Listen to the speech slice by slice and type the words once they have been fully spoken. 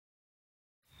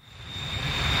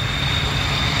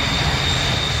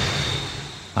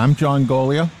I'm John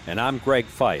Golia. And I'm Greg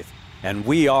Fife. And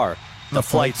we are the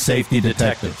Flight Safety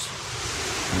Detectives.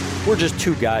 We're just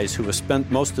two guys who have spent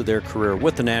most of their career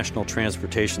with the National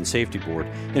Transportation Safety Board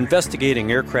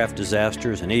investigating aircraft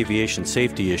disasters and aviation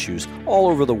safety issues all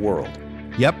over the world.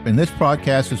 Yep, and this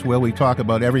podcast is where we talk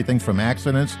about everything from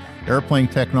accidents, airplane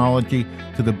technology,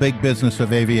 to the big business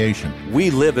of aviation.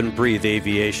 We live and breathe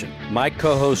aviation. My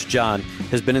co-host John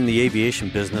has been in the aviation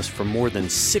business for more than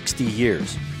 60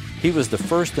 years. He was the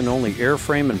first and only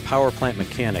airframe and power plant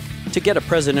mechanic to get a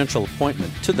presidential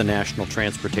appointment to the National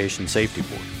Transportation Safety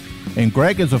Board. And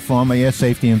Greg is a former air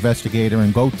safety investigator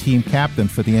and GO team captain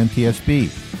for the NTSB.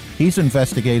 He's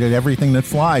investigated everything that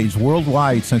flies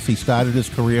worldwide since he started his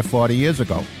career 40 years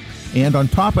ago. And on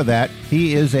top of that,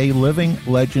 he is a Living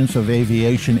Legends of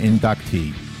Aviation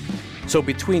inductee. So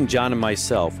between John and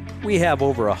myself, we have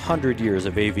over 100 years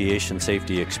of aviation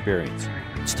safety experience.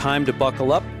 It's time to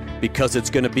buckle up because it's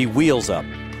going to be wheels up.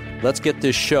 Let's get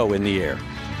this show in the air.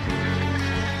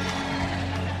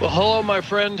 Well, hello, my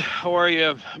friend. How are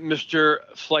you, Mr.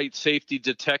 Flight Safety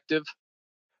Detective?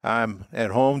 I'm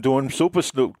at home doing super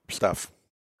snoop stuff.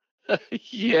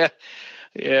 Yeah,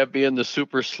 being the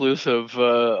super sleuth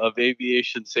of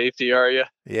aviation safety, are you?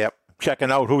 Yep, checking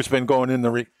out who's been going in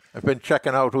the I've been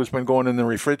checking out who's been going in the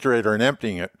refrigerator and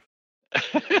emptying it.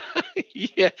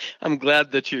 Yeah, I'm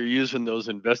glad that you're using those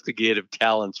investigative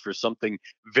talents for something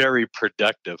very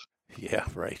productive. Yeah,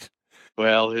 right.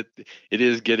 Well, it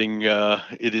is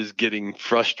getting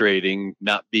frustrating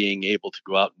not being able to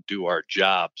go out and do our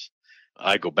jobs.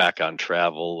 I go back on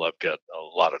travel. I've got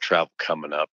a lot of travel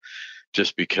coming up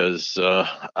just because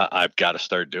I've got to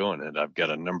start doing it. I've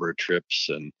got a number of trips.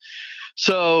 And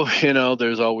so,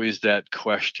 there's always that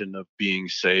question of being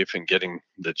safe and getting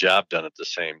the job done at the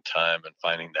same time and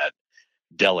finding that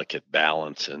delicate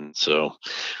balance. And so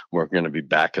we're going to be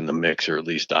back in the mix, or at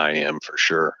least I am for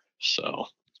sure. So,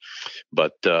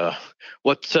 but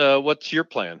what's your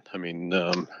plan? I mean,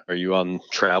 are you on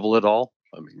travel at all?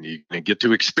 I mean, you can get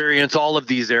to experience all of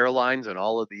these airlines and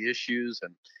all of the issues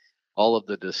and all of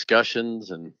the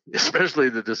discussions, and especially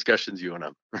the discussions you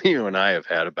and I have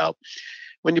had about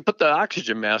when you put the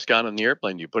oxygen mask on in the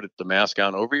airplane. Do you put the mask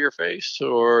on over your face,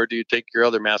 or do you take your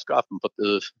other mask off and put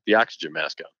the oxygen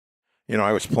mask on?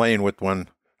 I was playing with one.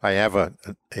 I have a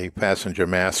passenger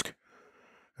mask,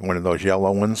 one of those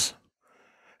yellow ones,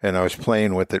 and I was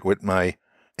playing with it with my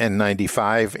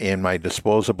N95 and my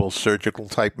disposable surgical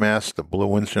type mask, the blue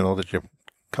ones, that you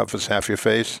covers half your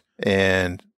face,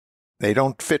 and they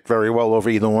don't fit very well over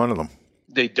either one of them.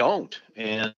 They don't.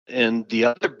 And the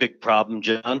other big problem,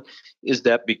 John, is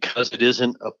that because it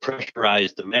isn't a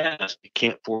pressurized mask, you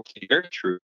can't force the air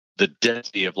through the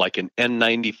density of like an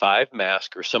N95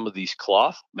 mask or some of these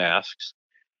cloth masks.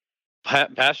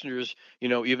 Passengers,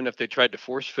 even if they tried to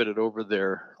force fit it over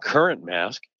their current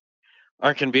mask,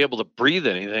 aren't going to be able to breathe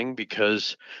anything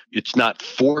because it's not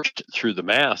forced through the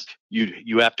mask.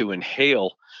 You have to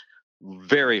inhale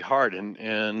very hard.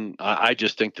 And I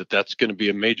just think that that's going to be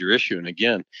a major issue. And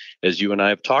again, as you and I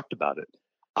have talked about it,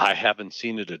 I haven't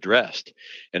seen it addressed.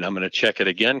 And I'm going to check it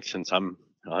again since I'm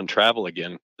on travel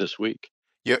again this week.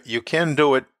 You can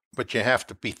do it, but you have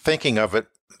to be thinking of it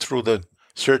through the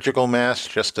surgical mask,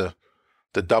 just the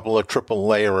double or triple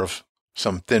layer of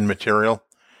some thin material.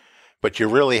 But you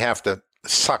really have to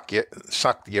suck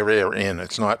your air in.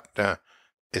 It's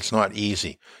not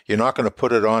easy. You're not going to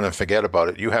put it on and forget about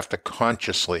it. You have to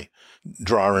consciously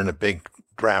draw in a big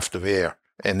draft of air.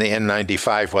 And the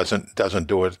N95 doesn't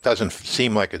do it. It doesn't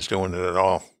seem like it's doing it at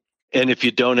all. And if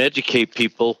you don't educate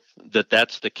people that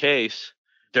that's the case,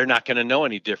 they're not going to know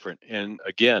any different. And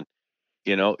again,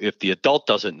 if the adult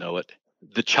doesn't know it,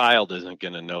 the child isn't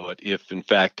going to know it if, in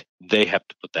fact, they have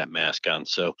to put that mask on.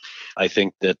 So I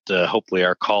think that hopefully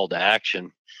our call to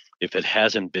action, if it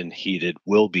hasn't been heeded,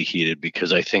 will be heeded,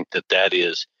 because I think that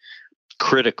is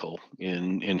critical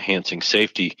in enhancing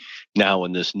safety now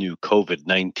in this new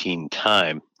COVID-19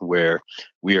 time where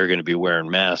we are going to be wearing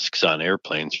masks on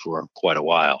airplanes for quite a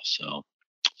while. So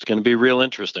it's going to be real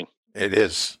interesting. It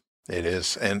is.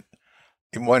 And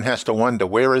one has to wonder,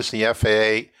 where is the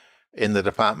FAA in the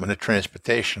Department of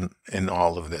Transportation in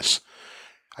all of this?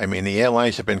 I mean, the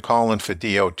airlines have been calling for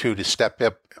DO2 to step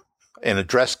up and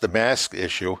address the mask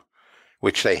issue,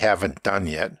 which they haven't done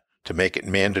yet, to make it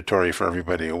mandatory for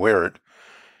everybody to wear it.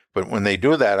 But when they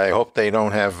do that, I hope they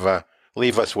don't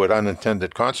leave us with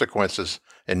unintended consequences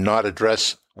and not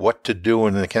address what to do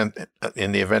in the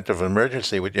event of an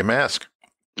emergency with your mask.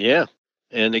 Yeah.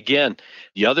 And again,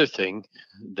 the other thing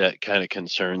that kind of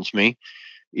concerns me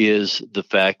is the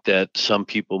fact that some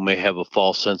people may have a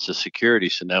false sense of security.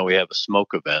 So now we have a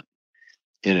smoke event.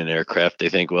 in an aircraft, they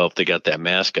think, well, if they got that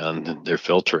mask on, they're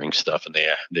filtering stuff, and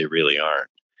they really aren't.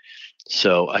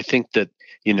 So I think that,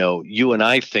 you and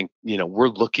I think, we're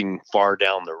looking far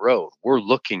down the road. We're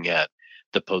looking at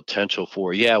the potential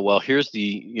for, here's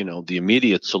the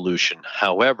immediate solution.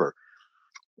 However,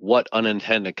 what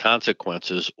unintended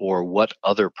consequences or what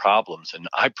other problems, and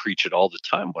I preach it all the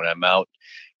time when I'm out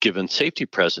giving safety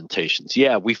presentations.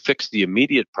 Yeah, we fixed the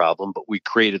immediate problem, but we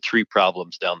created 3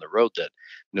 problems down the road that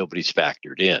nobody's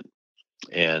factored in.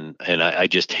 And I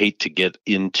just hate to get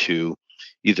into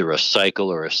either a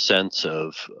cycle or a sense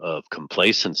of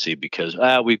complacency because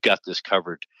we've got this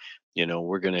covered.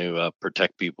 We're going to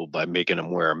protect people by making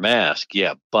them wear a mask.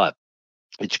 Yeah, but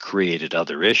it's created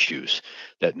other issues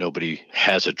that nobody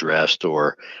has addressed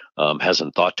or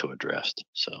hasn't thought to address.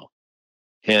 So,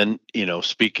 and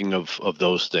speaking of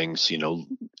those things, in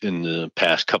the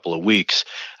past couple of weeks,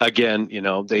 again,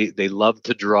 they love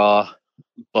to draw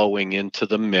Boeing into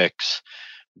the mix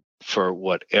for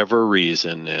whatever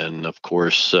reason. And of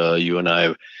course, you and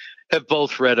I have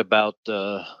both read about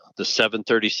the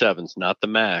 737s, not the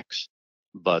MAX,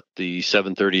 but the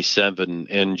 737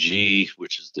 NG,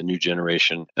 which is the new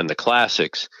generation, and the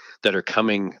classics that are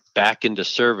coming back into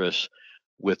service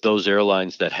with those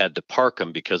airlines that had to park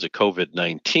them because of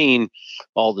COVID-19.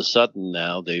 All of a sudden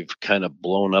now they've kind of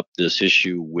blown up this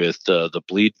issue with the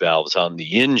bleed valves on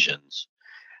the engines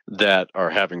that are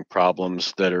having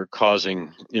problems that are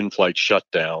causing in-flight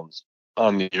shutdowns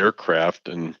on the aircraft.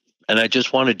 And I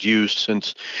just wanted you,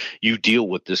 since you deal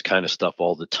with this kind of stuff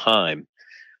all the time,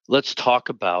 let's talk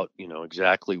about,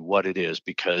 exactly what it is,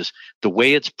 because the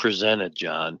way it's presented,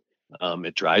 John,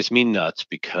 it drives me nuts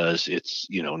because it's,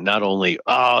 not only,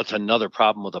 it's another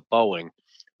problem with a Boeing,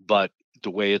 but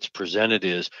the way it's presented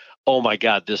is, oh my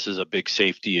God, this is a big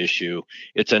safety issue.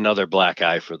 It's another black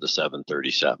eye for the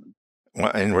 737.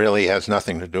 Well, and really has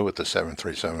nothing to do with the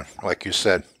 737, like you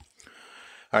said.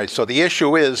 All right, so the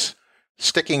issue is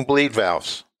sticking bleed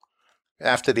valves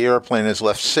after the airplane is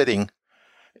left sitting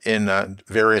in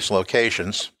various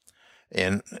locations,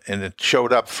 and it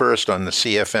showed up first on the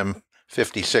CFM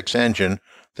 56 engine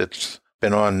that's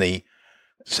been on the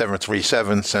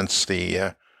 737 since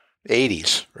the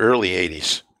 80s, early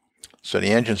 80s. So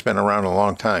the engine's been around a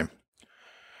long time.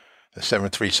 The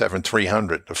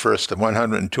 737-300, the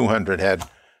 100 and 200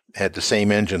 had the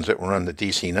same engines that were on the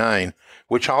DC-9,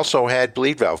 which also had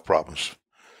bleed valve problems.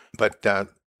 But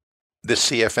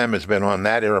this CFM has been on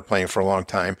that airplane for a long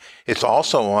time. It's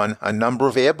also on a number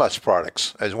of Airbus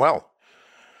products as well.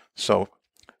 So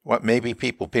what maybe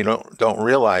people don't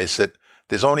realize that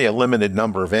there's only a limited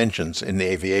number of engines in the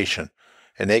aviation,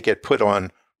 and they get put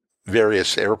on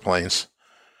various airplanes,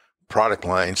 product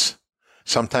lines,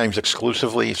 sometimes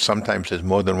exclusively, sometimes there's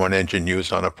more than one engine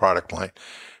used on a product line.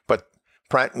 But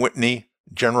Pratt & Whitney,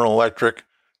 General Electric,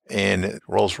 and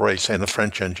Rolls-Royce and the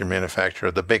French engine manufacturer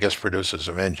are the biggest producers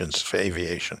of engines for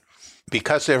aviation.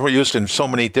 Because they were used in so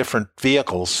many different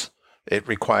vehicles, it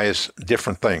requires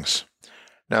different things.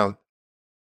 Now,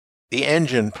 the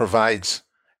engine provides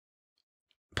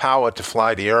power to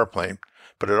fly the airplane,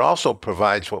 but it also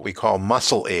provides what we call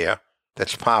muscle air,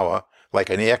 that's power, like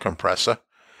an air compressor,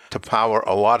 to power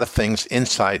a lot of things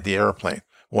inside the airplane,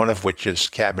 one of which is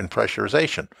cabin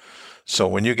pressurization. So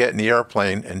when you get in the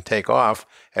airplane and take off,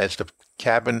 as the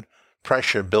cabin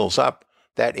pressure builds up,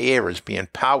 that air is being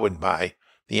powered by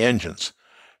the engines,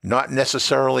 not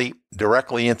necessarily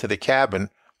directly into the cabin,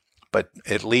 but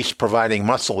at least providing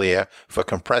muscle air for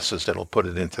compressors that'll put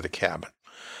it into the cabin.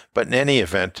 But in any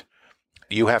event,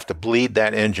 you have to bleed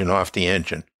that engine off the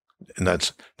engine. And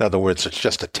that's, in other words, it's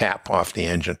just a tap off the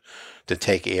engine to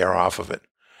take air off of it.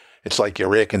 It's like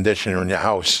your air conditioner in your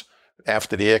house.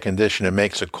 After the air conditioner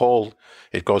makes it cold,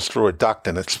 it goes through a duct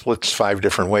and it splits 5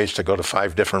 different ways to go to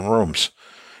 5 different rooms.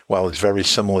 Well, it's very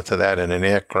similar to that in an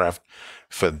aircraft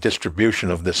for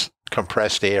distribution of this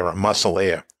compressed air or muscle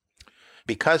air.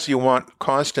 Because you want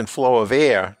constant flow of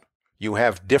air, you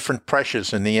have different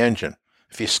pressures in the engine.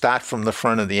 If you start from the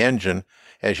front of the engine,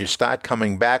 as you start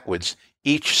coming backwards,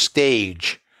 each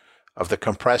stage of the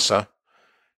compressor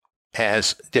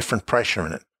has different pressure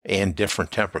in it and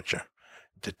different temperature.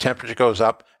 The temperature goes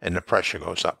up and the pressure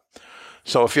goes up.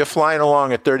 So if you're flying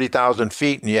along at 30,000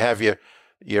 feet and you have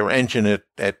your engine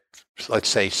at let's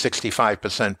say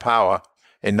 65% power,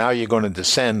 and now you're going to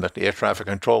descend, the air traffic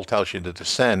control tells you to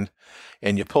descend,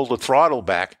 and you pull the throttle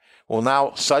back, well,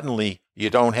 now suddenly you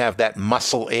don't have that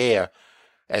muscle air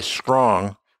as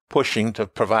strong pushing to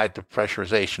provide the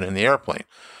pressurization in the airplane.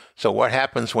 So what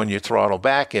happens when you throttle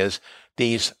back is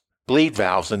these bleed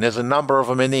valves, and there's a number of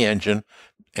them in the engine,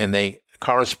 and they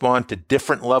correspond to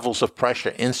different levels of pressure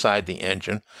inside the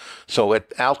engine. So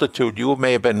at altitude, you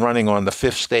may have been running on the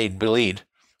 5th stage bleed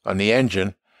on the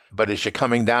engine, but as you're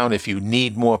coming down, if you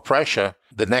need more pressure,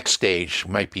 the next stage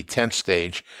might be 10th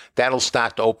stage. That'll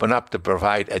start to open up to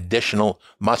provide additional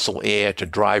muscle air to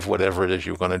drive whatever it is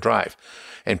you're going to drive.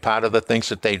 And part of the things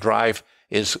that they drive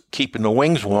is keeping the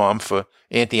wings warm for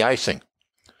anti-icing.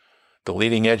 The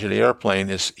leading edge of the airplane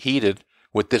is heated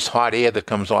with this hot air that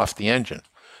comes off the engine.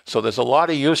 So there's a lot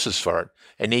of uses for it.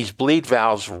 And these bleed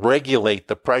valves regulate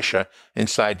the pressure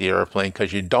inside the airplane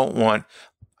because you don't want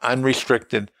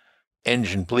unrestricted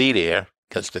engine bleed air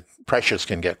because the pressures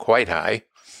can get quite high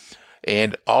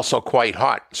and also quite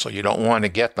hot. So you don't want to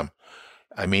get them.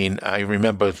 I mean, I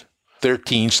remember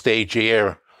 13-stage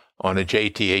air on a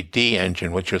JT8D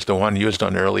engine, which was the one used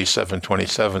on early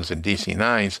 727s and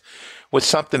DC-9s, was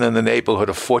something in the neighborhood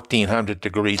of 1,400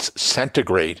 degrees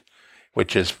centigrade,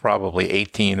 which is probably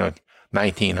 18 or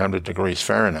 1,900 degrees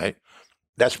Fahrenheit.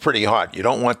 That's pretty hot. You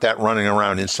don't want that running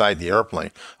around inside the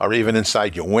airplane or even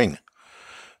inside your wing.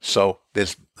 So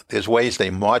there's ways they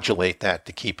modulate that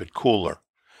to keep it cooler.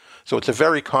 So it's a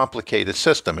very complicated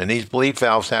system, and these bleed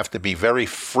valves have to be very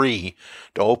free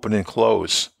to open and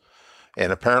close.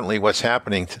 And apparently what's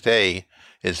happening today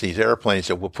is these airplanes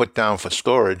that were put down for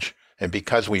storage, and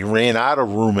because we ran out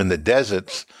of room in the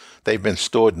deserts, they've been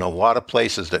stored in a lot of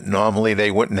places that normally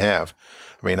they wouldn't have.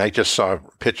 I mean, I just saw a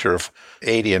picture of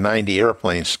 80 or 90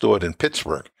 airplanes stored in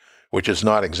Pittsburgh, which is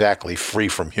not exactly free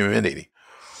from humidity.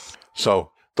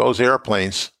 So those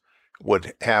airplanes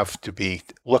would have to be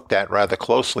looked at rather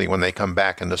closely when they come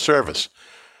back into service.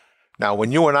 Now,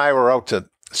 when you and I were out to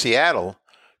Seattle,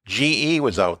 GE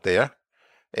was out there,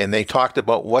 and they talked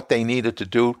about what they needed to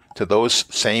do to those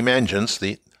same engines,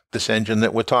 this engine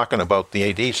that we're talking about, the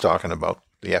AD's talking about,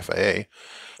 the FAA,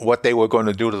 what they were going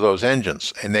to do to those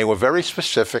engines. And they were very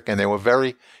specific, and they were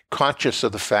very conscious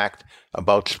of the fact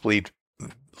about bleed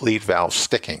valve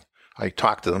sticking. I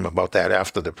talked to them about that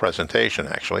after the presentation,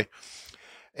 actually.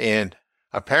 And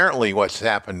apparently what's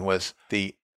happened was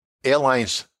the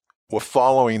airlines were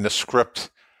following the script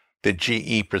that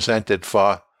GE presented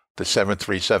for the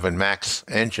 737 MAX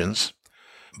engines,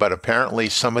 but apparently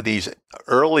some of these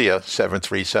earlier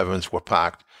 737s were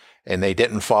parked and they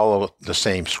didn't follow the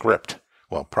same script.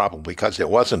 Well, probably because there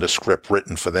wasn't a script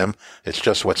written for them. It's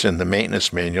just what's in the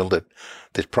maintenance manual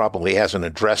that probably hasn't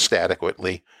addressed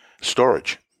adequately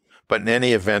storage. But in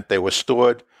any event, they were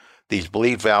stored. These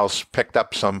bleed valves picked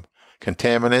up some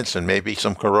contaminants and maybe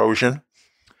some corrosion,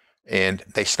 and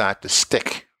they start to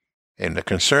stick. And the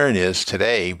concern is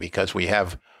today, because we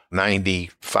have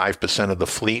 95% of the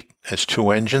fleet has two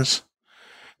engines,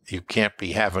 you can't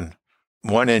be having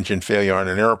one engine failure on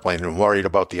an airplane and worried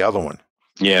about the other one.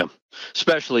 Yeah,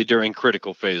 especially during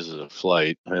critical phases of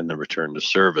flight and the return to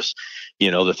service.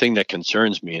 The thing that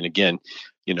concerns me, and again,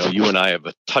 you and I have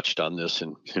touched on this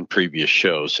in previous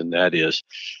shows, and that is,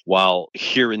 while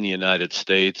here in the United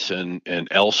States and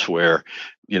elsewhere,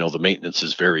 the maintenance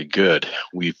is very good,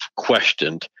 we've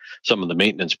questioned some of the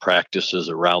maintenance practices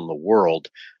around the world.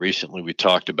 Recently, we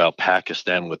talked about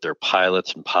Pakistan with their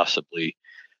pilots and possibly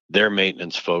their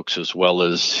maintenance folks, as well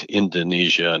as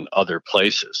Indonesia and other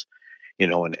places.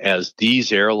 And as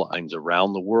these airlines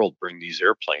around the world bring these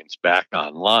airplanes back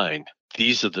online,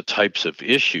 these are the types of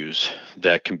issues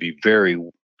that can be very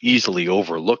easily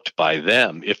overlooked by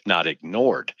them, if not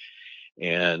ignored.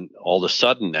 And all of a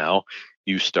sudden now,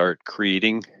 you start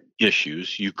creating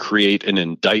issues. You create an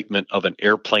indictment of an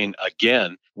airplane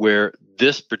again, where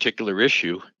this particular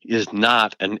issue is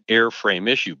not an airframe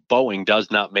issue. Boeing does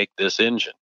not make this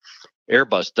engine.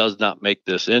 Airbus does not make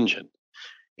this engine.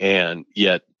 And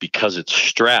yet, because it's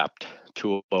strapped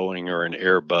to a Boeing or an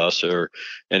Airbus or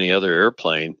any other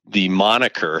airplane, the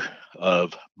moniker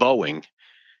of Boeing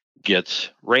gets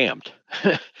rammed.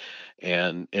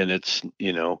 and it's,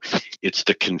 it's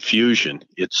the confusion.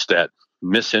 It's that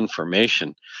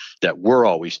misinformation that we're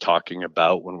always talking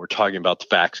about when we're talking about the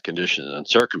facts, conditions, and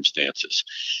circumstances.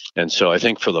 And so I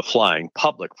think for the flying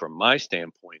public, from my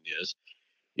standpoint,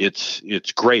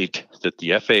 it's great that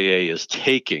the FAA is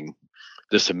taking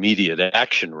this immediate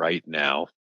action right now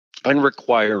and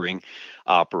requiring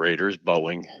operators,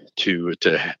 Boeing, to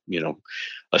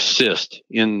assist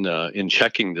in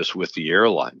checking this with the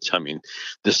airlines. I mean,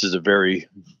 this is a very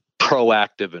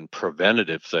proactive and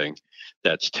preventative thing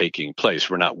that's taking place.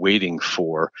 We're not waiting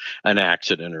for an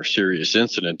accident or serious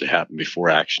incident to happen before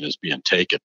action is being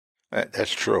taken.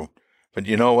 That's true. But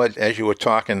you know what? As you were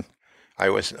talking, I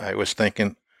was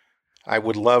thinking, I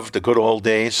would love the good old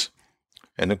days.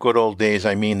 And the good old days,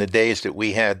 I mean the days that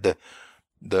we had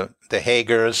the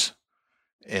Hangars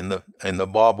and the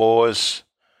Bobors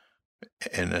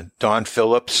and Don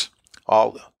Phillips,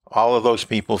 all of those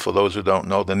people, for those who don't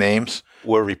know the names,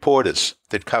 were reporters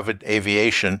that covered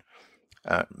aviation,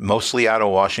 mostly out of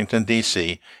Washington,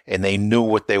 D.C., and they knew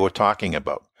what they were talking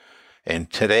about.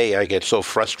 And today I get so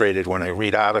frustrated when I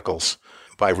read articles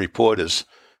by reporters,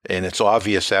 and it's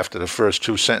obvious after the first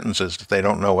two sentences that they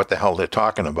don't know what the hell they're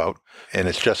talking about. And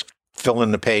it's just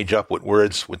filling the page up with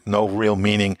words with no real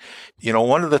meaning. You know,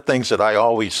 one of the things that I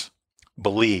always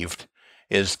believed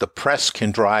is the press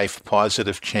can drive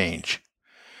positive change.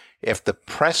 If the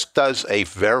press does a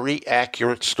very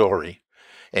accurate story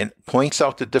and points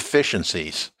out the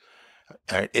deficiencies,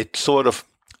 it sort of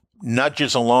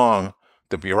nudges along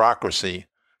the bureaucracy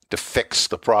to fix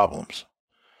the problems.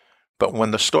 But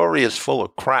when the story is full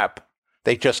of crap,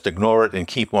 they just ignore it and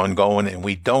keep on going, and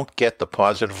we don't get the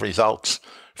positive results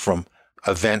from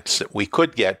events that we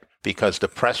could get because the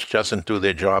press doesn't do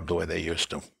their job the way they used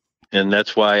to. And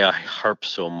that's why I harp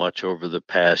so much over the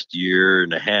past year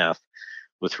and a half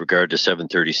with regard to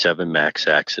 737 MAX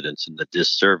accidents and the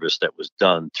disservice that was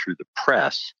done through the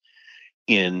press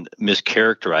in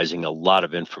mischaracterizing a lot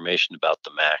of information about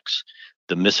the MAX,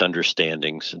 the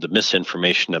misunderstandings, the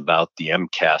misinformation about the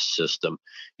MCAS system,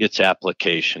 its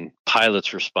application,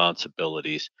 pilots'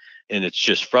 responsibilities. And it's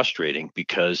just frustrating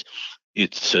because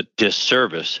it's a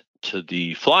disservice to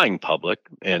the flying public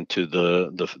and to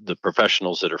the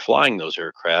professionals that are flying those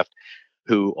aircraft,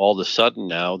 who all of a sudden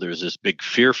now there's this big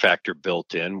fear factor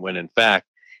built in, when in fact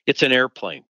it's an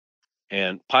airplane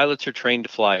and pilots are trained to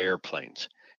fly airplanes.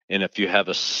 And if you have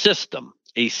a system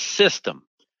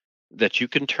that you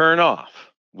can turn off,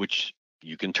 which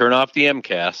you can turn off the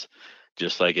MCAS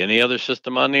just like any other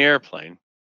system on the airplane,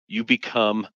 you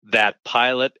become that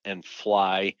pilot and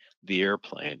fly the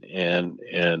airplane. And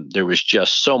there was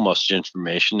just so much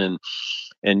information,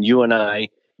 and you and I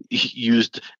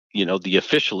used, the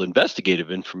official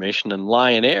investigative information in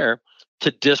Lion Air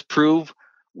to disprove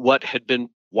what had been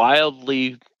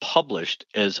wildly published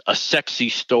as a sexy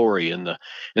story in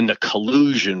the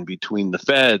collusion between the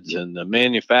feds and the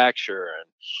manufacturer and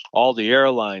all the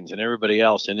airlines and everybody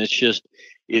else. And it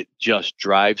just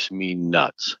drives me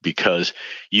nuts, because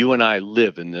you and I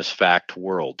live in this fact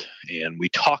world, and we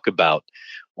talk about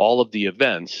all of the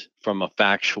events from a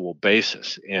factual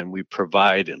basis, and we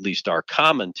provide at least our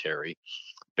commentary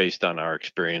based on our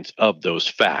experience of those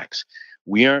facts.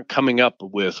 We aren't coming up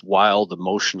with wild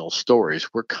emotional stories.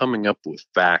 We're coming up with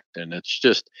fact, and it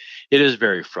is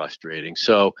very frustrating.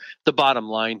 So the bottom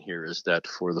line here is that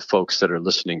for the folks that are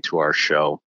listening to our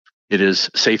show, it is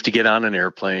safe to get on an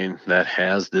airplane that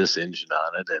has this engine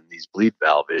on it and these bleed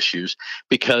valve issues,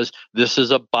 because this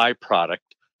is a byproduct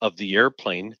of the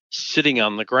airplane sitting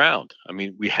on the ground. I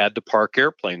mean, we had to park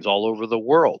airplanes all over the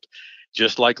world,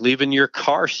 just like leaving your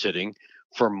car sitting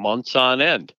for months on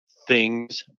end.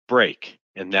 Things break,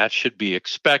 and that should be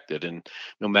expected. And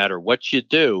no matter what you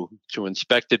do to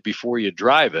inspect it before you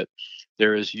drive it,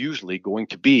 there is usually going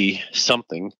to be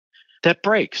something that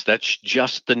breaks. That's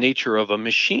just the nature of a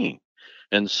machine.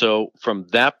 And so from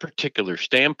that particular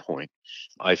standpoint,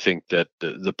 I think that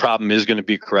the problem is going to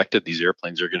be corrected. These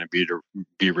airplanes are going to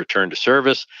be returned to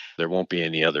service. There won't be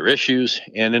any other issues.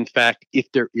 And in fact,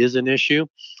 if there is an issue,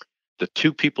 the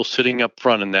two people sitting up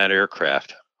front in that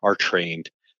aircraft are trained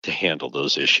to handle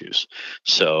those issues.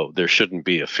 So there shouldn't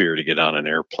be a fear to get on an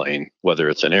airplane, whether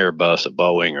it's an Airbus, a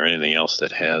Boeing, or anything else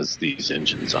that has these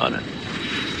engines on it.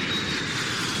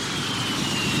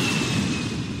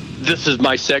 This is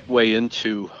my segue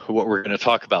into what we're going to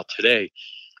talk about today,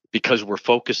 because we're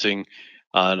focusing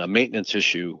on a maintenance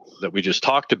issue that we just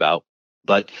talked about.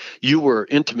 But you were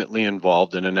intimately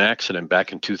involved in an accident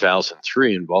back in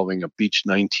 2003 involving a Beech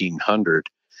 1900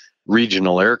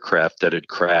 regional aircraft that had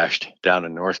crashed down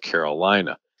in North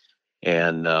Carolina.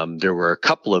 And there were a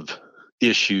couple of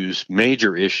issues,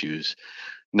 major issues,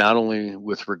 not only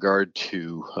with regard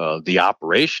to the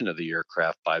operation of the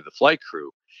aircraft by the flight crew,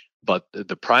 but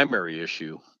the primary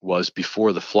issue was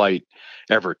before the flight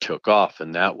ever took off,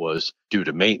 and that was due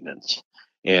to maintenance.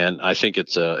 And I think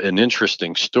it's an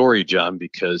interesting story, John,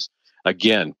 because,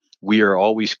 again, we are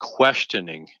always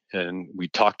questioning, and we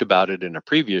talked about it in a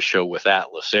previous show with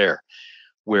Atlas Air,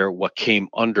 where what came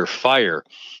under fire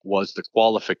was the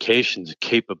qualifications,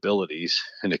 capabilities,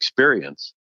 and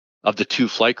experience of the two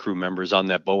flight crew members on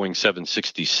that Boeing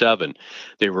 767.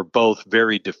 They were both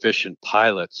very deficient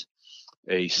pilots.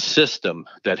 A system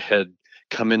that had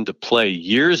come into play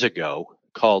years ago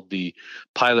called the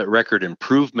Pilot Record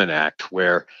Improvement Act,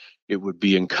 where it would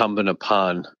be incumbent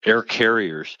upon air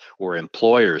carriers or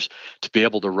employers to be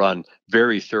able to run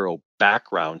very thorough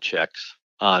background checks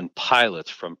on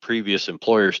pilots from previous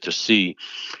employers to see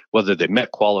whether they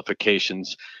met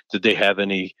qualifications. Did they have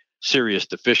any serious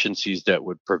deficiencies that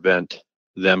would prevent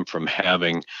them from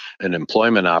having an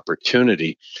employment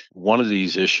opportunity? One of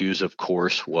these issues, of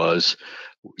course, was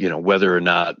whether or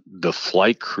not the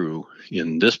flight crew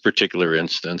in this particular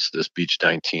instance, this Beech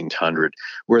 1900,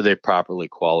 were they properly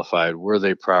qualified? Were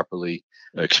they properly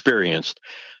experienced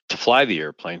to fly the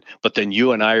airplane? But then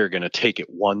you and I are going to take it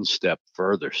one step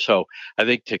further. So I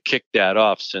think to kick that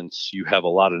off, since you have a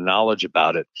lot of knowledge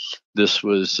about it, this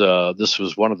was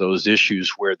one of those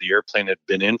issues where the airplane had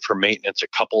been in for maintenance a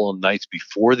couple of nights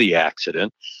before the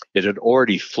accident. It had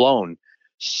already flown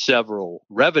several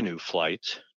revenue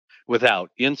flights without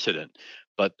incident.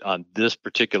 But on this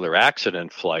particular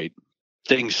accident flight,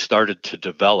 things started to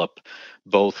develop,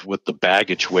 both with the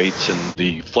baggage weights and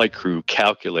the flight crew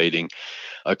calculating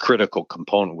a critical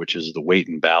component, which is the weight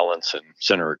and balance and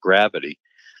center of gravity,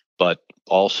 but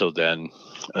also then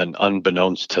an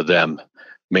unbeknownst to them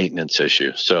maintenance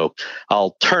issue. So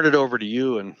I'll turn it over to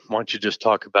you, and why don't you just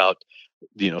talk about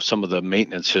some of the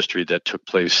maintenance history that took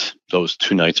place those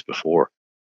 2 nights before.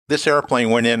 This airplane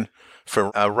went in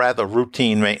for a rather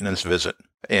routine maintenance visit,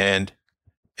 and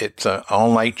it's an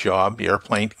all-night job. The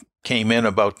airplane came in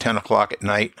about 10 o'clock at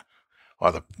night,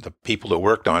 or the people that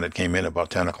worked on it came in about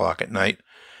 10 o'clock at night,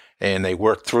 and they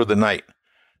worked through the night.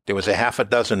 There was a half a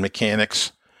dozen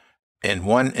mechanics and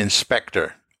one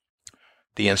inspector.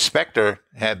 The inspector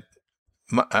had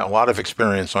a lot of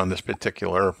experience on this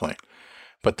particular airplane,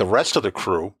 but the rest of the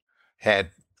crew had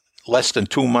less than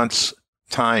 2 months'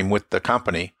 time with the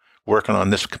company working on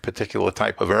this particular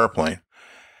type of airplane,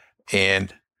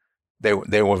 and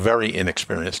they were very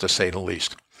inexperienced, to say the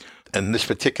least. And this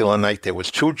particular night, there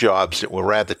was 2 jobs that were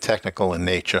rather technical in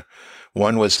nature.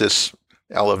 One was this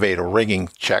elevator rigging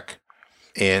check,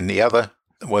 and the other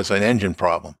was an engine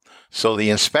problem. So the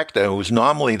inspector, who's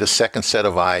normally the second set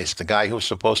of eyes, the guy who's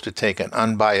supposed to take an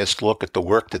unbiased look at the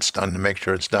work that's done to make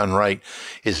sure it's done right,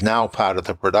 is now part of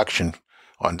the production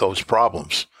on those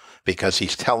problems, because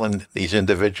he's telling these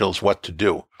individuals what to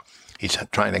do. He's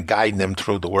trying to guide them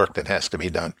through the work that has to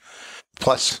be done,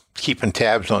 plus keeping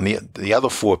tabs on the other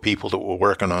 4 people that were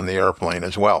working on the airplane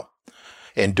as well,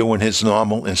 and doing his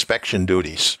normal inspection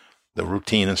duties, the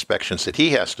routine inspections that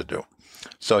he has to do.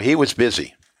 So he was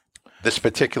busy. This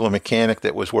particular mechanic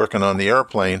that was working on the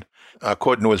airplane,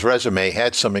 according to his resume,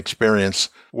 had some experience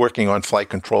working on flight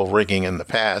control rigging in the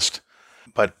past,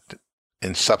 but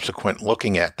in subsequent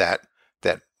looking at that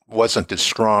wasn't as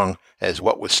strong as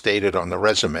what was stated on the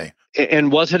resume.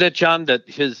 And wasn't it, John,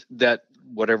 that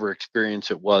whatever experience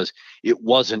it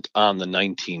wasn't on the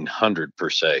 1900 per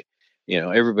se?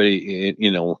 Everybody,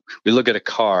 we look at a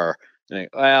car and think,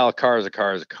 well, a car is a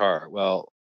car is a car.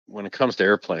 Well, when it comes to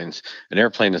airplanes, an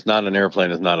airplane is not an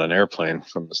airplane is not an airplane,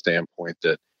 from the standpoint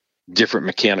that different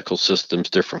mechanical systems,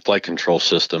 different flight control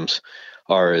systems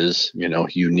are as,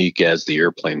 unique as the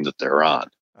airplane that they're on.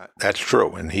 That's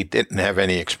true, and he didn't have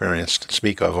any experience to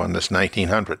speak of on this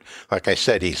 1900. Like I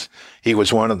said, he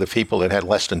was one of the people that had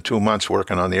less than 2 months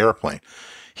working on the airplane.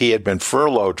 He had been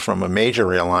furloughed from a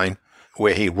major airline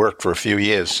where he worked for a few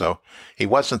years, so he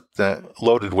wasn't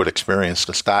loaded with experience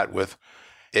to start with.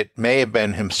 It may have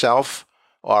been himself,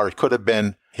 or it could have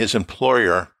been his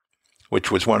employer, which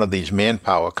was one of these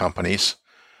manpower companies,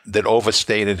 that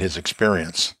overstated his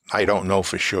experience. I don't know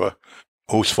for sure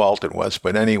whose fault it was,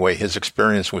 but anyway, his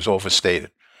experience was overstated.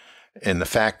 And the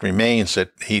fact remains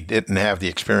that he didn't have the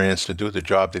experience to do the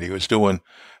job that he was doing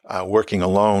working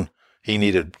alone. He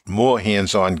needed more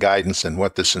hands-on guidance than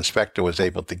what this inspector was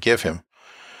able to give him.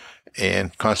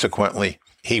 And consequently,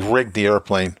 he rigged the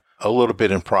airplane a little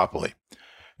bit improperly.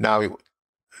 Now,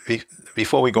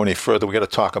 before we go any further, we got to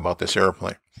talk about this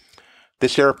airplane.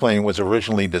 This airplane was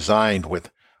originally designed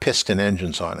with piston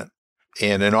engines on it.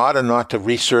 And in order not to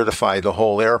recertify the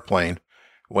whole airplane,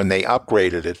 when they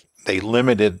upgraded it, they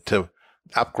limited to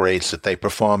upgrades that they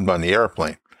performed on the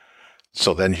airplane.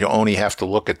 So then you only have to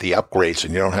look at the upgrades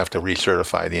and you don't have to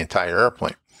recertify the entire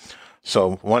airplane.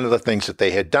 So one of the things that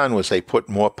they had done was they put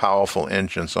more powerful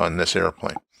engines on this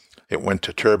airplane. It went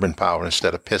to turbine power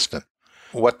instead of piston.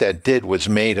 What that did was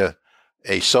made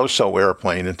a so-so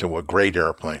airplane into a great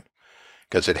airplane,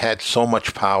 because it had so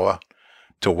much power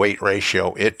to weight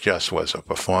ratio. It just was a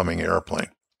performing airplane.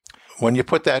 When you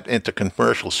put that into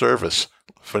commercial service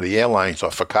for the airlines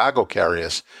or for cargo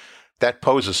carriers, that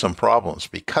poses some problems.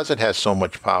 Because it has so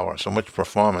much power, so much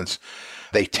performance,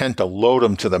 they tend to load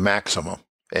them to the maximum.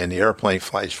 And the airplane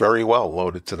flies very well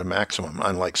loaded to the maximum,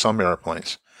 unlike some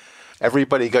airplanes.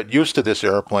 Everybody got used to this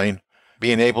airplane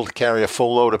being able to carry a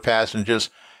full load of passengers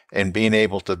and being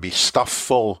able to be stuffed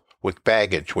full with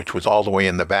baggage, which was all the way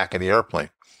in the back of the airplane.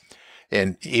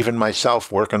 And even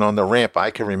myself working on the ramp,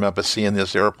 I can remember seeing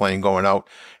this airplane going out,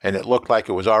 and it looked like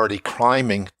it was already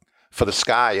climbing for the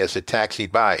sky as it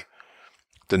taxied by.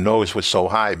 The nose was so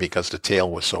high because the tail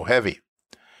was so heavy.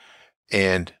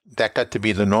 And that got to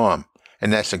be the norm.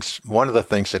 And that's one of the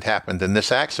things that happened in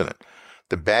this accident.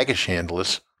 The baggage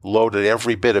handlers loaded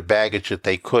every bit of baggage that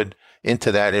they could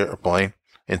into that airplane,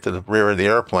 into the rear of the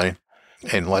airplane,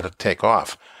 and let it take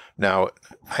off. Now,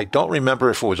 I don't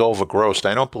remember if it was overgrossed.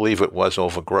 I don't believe it was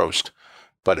overgrossed,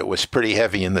 but it was pretty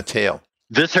heavy in the tail.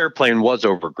 This airplane was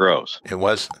overgross. It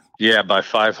was? Yeah, by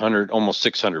 500, almost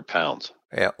 600 pounds.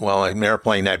 Yeah, well, an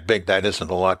airplane that big, that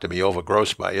isn't a lot to be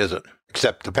overgrossed by, is it?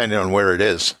 Except depending on where it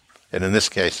is. And in this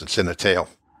case, it's in the tail.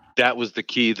 That was the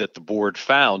key that the board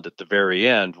found at the very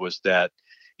end, was that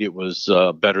it was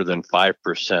better than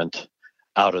 5%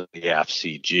 out of the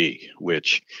AFCG,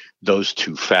 which those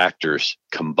two factors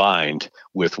combined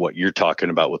with what you're talking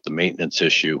about with the maintenance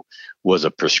issue was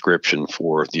a prescription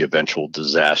for the eventual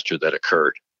disaster that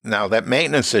occurred. Now, that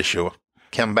maintenance issue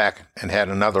came back and had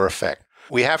another effect.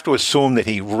 We have to assume that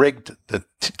he rigged the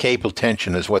cable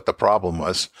tension is what the problem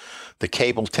was, the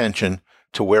cable tension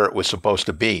to where it was supposed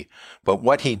to be. But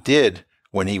what he did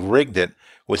when he rigged it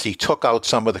was he took out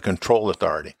some of the control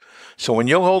authority. So when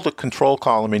you hold the control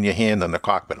column in your hand on the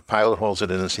cockpit, a pilot holds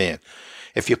it in his hand.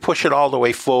 If you push it all the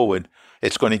way forward,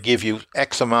 it's going to give you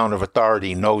X amount of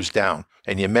authority nose down,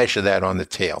 and you measure that on the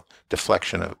tail,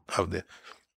 deflection of the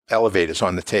elevators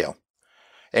on the tail.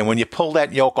 And when you pull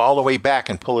that yoke all the way back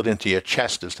and pull it into your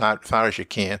chest as far as you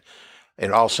can,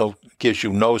 it also gives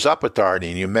you nose up authority,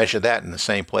 and you measure that in the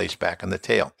same place back in the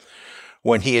tail.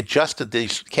 When he adjusted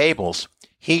these cables,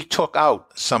 he took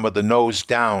out some of the nose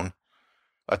down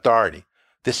authority.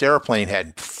 This airplane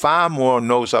had far more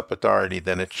nose up authority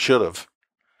than it should have,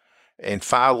 and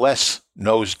far less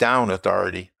nose down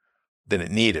authority than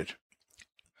it needed.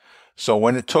 So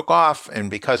when it took off, and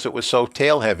because it was so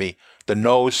tail heavy, the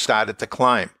nose started to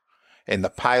climb, and the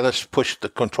pilots pushed the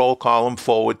control column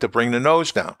forward to bring the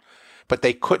nose down. But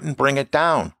they couldn't bring it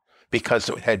down because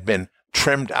it had been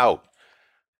trimmed out.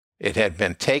 It had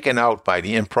been taken out by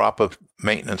the improper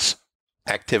maintenance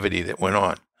activity that went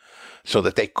on, so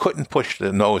that they couldn't push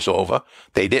the nose over.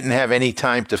 They didn't have any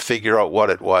time to figure out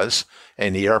what it was,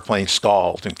 and the airplane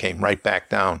stalled and came right back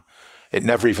down. It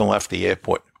never even left the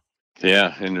airport.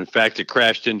 Yeah, and in fact, it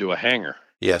crashed into a hangar.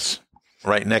 Yes,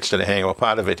 right next to the hangar. Well,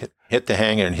 part of it hit the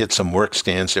hangar and hit some work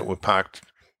stands that were parked,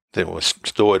 that was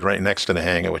stored right next to the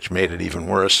hangar, which made it even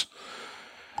worse.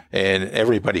 And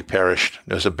everybody perished.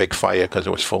 There was a big fire because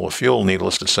it was full of fuel,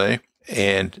 needless to say.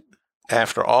 And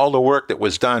after all the work that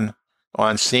was done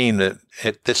on scene,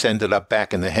 this ended up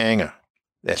back in the hangar.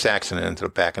 This accident ended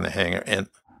up back in the hangar. And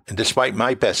despite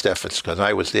my best efforts, because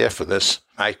I was there for this,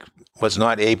 I was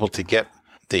not able to get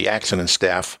the accident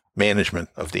staff, management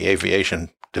of the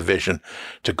aviation division,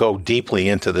 to go deeply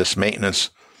into this maintenance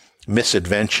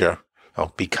misadventure.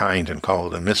 I'll be kind and call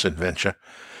it a misadventure,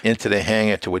 into the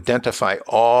hangar to identify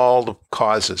all the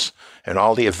causes and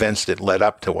all the events that led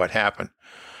up to what happened.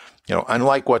 You know,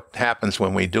 unlike what happens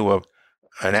when we do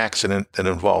an accident that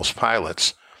involves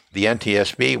pilots, the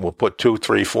NTSB will put 2,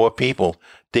 3, 4 people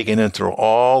digging into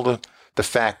all the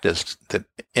factors that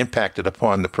impacted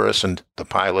upon the person, the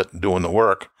pilot, doing the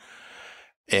work,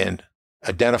 and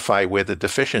identify where the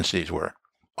deficiencies were.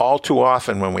 All too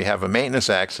often when we have a maintenance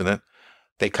accident,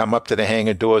 they come up to the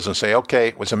hangar doors and say, okay,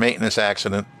 it was a maintenance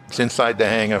accident. It's inside the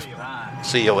hangar.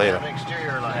 See you later.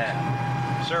 Exterior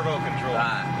light. Servo control.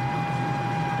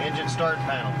 Engine start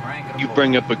panel. You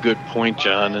bring up a good point,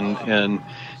 John, and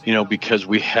you know, because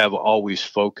we have always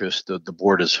focused, the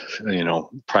board is, you know,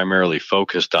 primarily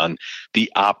focused on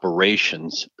the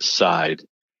operations side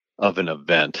of an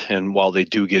event. And while they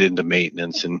do get into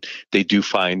maintenance and they do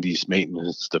find these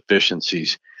maintenance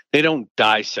deficiencies, they don't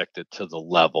dissect it to the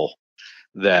level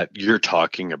that you're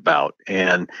talking about.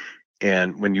 And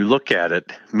when you look at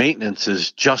it, maintenance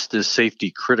is just as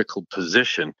safety critical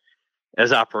position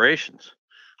as operations.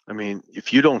 I mean,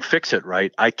 if you don't fix it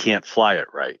right, I can't fly it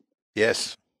right.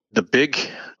 Yes. The big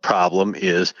problem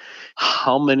is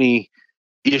how many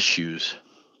issues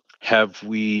have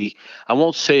we, I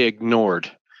won't say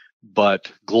ignored, but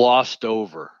glossed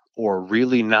over or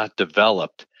really not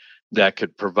developed that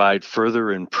could provide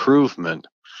further improvement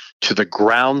to the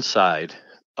ground side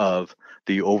of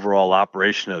the overall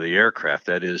operation of the aircraft.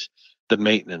 That is the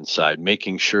maintenance side,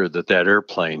 making sure that that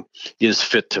airplane is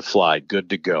fit to fly, good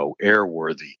to go,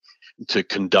 airworthy to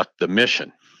conduct the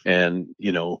mission. And,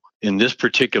 you know, in this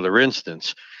particular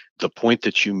instance, the point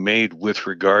that you made with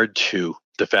regard to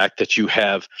the fact that you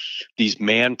have these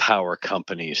manpower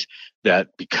companies that,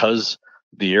 because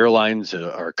the airlines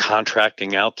are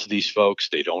contracting out to these folks,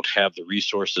 they don't have the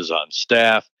resources on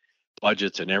staff,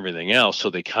 budgets, and everything else. So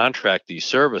they contract these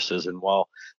services. And while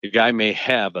the guy may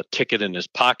have a ticket in his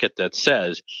pocket that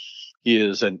says he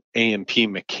is an A&P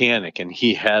mechanic and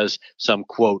he has some,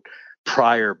 quote,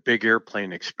 prior big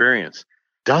airplane experience,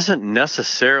 doesn't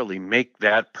necessarily make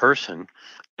that person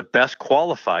the best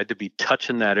qualified to be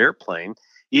touching that airplane,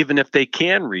 even if they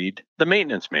can read the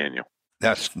maintenance manual.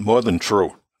 That's more than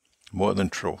true. More than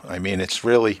true. I mean, it's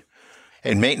really,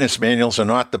 and maintenance manuals are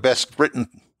not the best written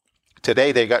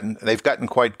today. They've gotten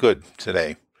quite good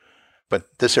today, but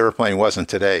this airplane wasn't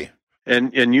today.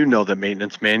 And you know that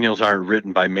maintenance manuals aren't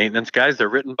written by maintenance guys. They're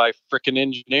written by frickin'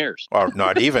 engineers. Or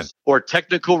not even. Or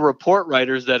technical report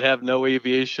writers that have no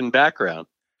aviation background.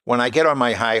 When I get on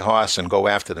my high horse and go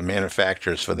after the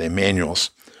manufacturers for their manuals,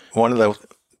 one of the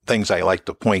things I like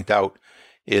to point out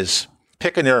is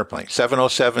pick an airplane,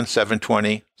 707,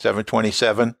 720,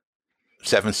 727,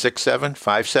 767,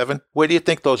 57. Where do you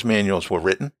think those manuals were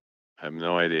written? I have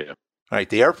no idea. All right,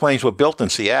 the airplanes were built in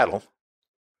Seattle.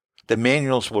 The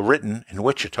manuals were written in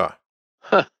Wichita.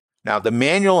 Huh. Now, the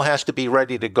manual has to be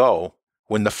ready to go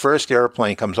when the first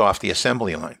airplane comes off the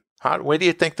assembly line. Where do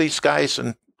you think these guys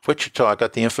in Wichita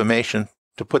got the information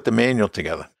to put the manual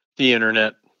together? The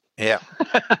internet. Yeah.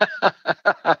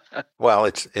 Well,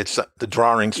 it's the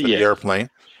drawings for the airplane.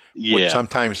 Yeah.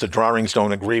 Sometimes the drawings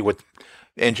don't agree with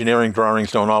engineering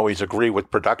drawings, don't always agree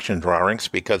with production drawings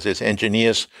because there's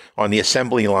engineers on the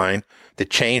assembly line that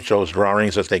change those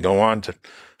drawings as they go on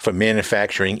for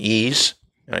manufacturing ease.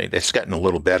 Right? It's gotten a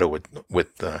little better with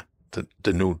the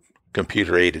new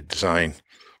computer-aided design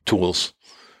tools.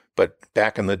 But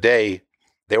back in the day,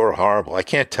 they were horrible. I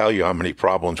can't tell you how many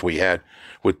problems we had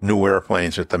with new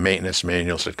airplanes with the maintenance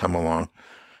manuals that come along.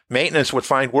 Maintenance would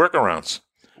find workarounds.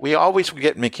 We always would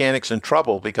get mechanics in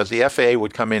trouble because the FAA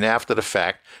would come in after the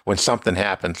fact when something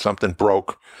happened, something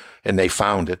broke, and they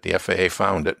found it. The FAA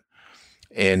found it.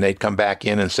 And they'd come back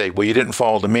in and say, well, you didn't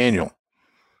follow the manual.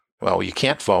 Well, you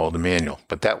can't follow the manual,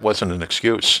 but that wasn't an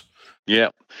excuse. Yeah.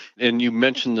 And you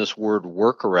mentioned this word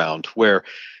workaround where,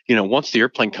 once the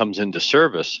airplane comes into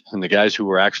service and the guys who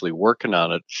are actually working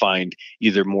on it find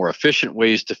either more efficient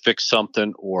ways to fix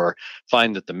something or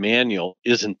find that the manual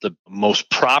isn't the most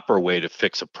proper way to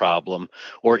fix a problem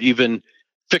or even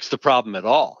fix the problem at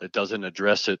all. It doesn't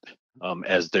address it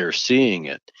as they're seeing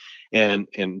it. And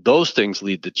those things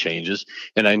lead to changes.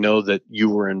 And I know that you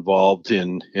were involved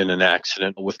in an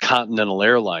accident with Continental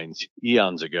Airlines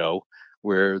eons ago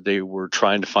where they were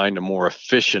trying to find a more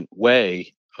efficient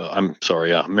way.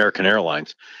 American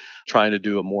Airlines, trying to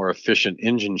do a more efficient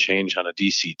engine change on a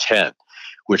DC-10,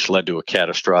 which led to a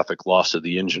catastrophic loss of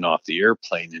the engine off the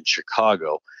airplane in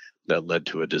Chicago that led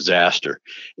to a disaster.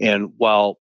 And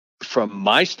while from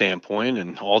my standpoint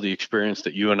and all the experience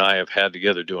that you and I have had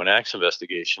together doing accident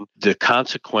investigation, the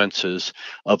consequences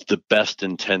of the best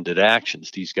intended actions,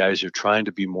 these guys are trying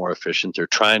to be more efficient. They're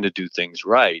trying to do things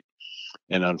right.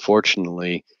 And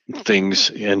unfortunately, things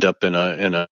end up in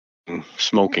a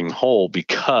smoking hole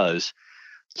because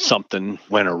something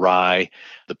went awry,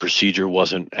 the procedure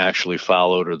wasn't actually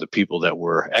followed, or the people that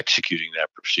were executing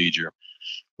that procedure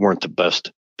weren't the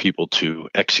best people to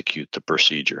execute the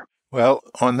procedure. Well,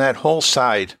 on that whole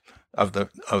side of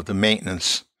the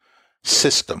maintenance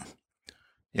system,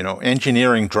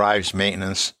 engineering drives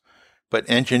maintenance, but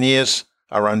engineers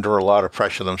are under a lot of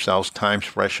pressure themselves, times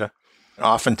pressure.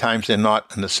 Oftentimes they're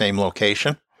not in the same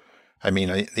location. I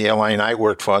mean, the airline I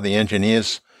worked for, the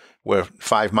engineers were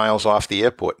 5 miles off the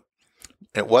airport.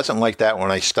 It wasn't like that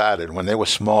when I started. When they were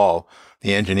small,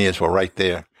 the engineers were right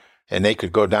there, and they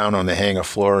could go down on the hangar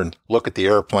floor and look at the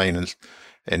airplane.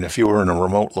 And if you were in a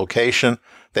remote location,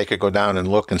 they could go down and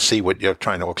look and see what you're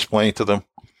trying to explain to them.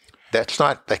 That's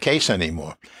not the case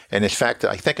anymore. And in fact,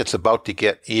 I think it's about to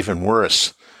get even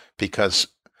worse because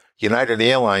United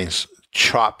Airlines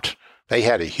chopped. They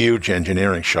had a huge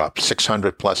engineering shop,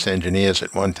 600 plus engineers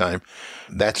at one time.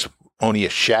 That's only a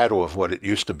shadow of what it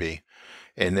used to be.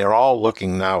 And they're all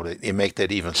looking now to make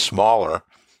that even smaller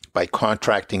by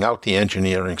contracting out the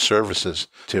engineering services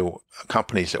to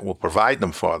companies that will provide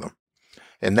them for them.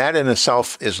 And that in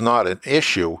itself is not an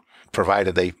issue,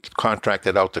 provided they contract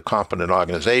it out to competent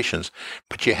organizations.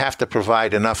 But you have to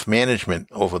provide enough management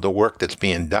over the work that's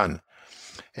being done.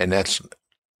 And that's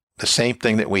the same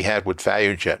thing that we had with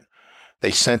ValueJet. They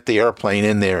sent the airplane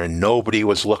in there and nobody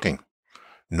was looking.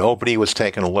 Nobody was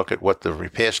taking a look at what the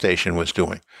repair station was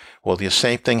doing. Well, the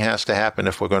same thing has to happen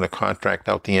if we're going to contract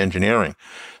out the engineering.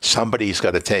 Somebody's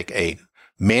got to take a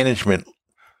management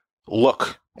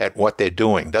look at what they're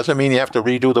doing. Doesn't mean you have to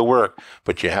redo the work,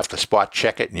 but you have to spot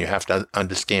check it and you have to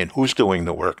understand who's doing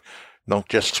the work. Don't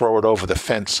just throw it over the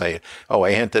fence. Say, oh,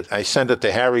 I send it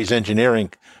to Harry's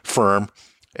engineering firm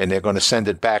and they're going to send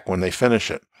it back when they finish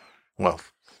it. Well,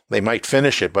 they might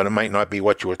finish it, but it might not be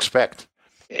what you expect.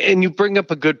 And you bring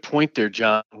up a good point there,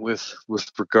 John, with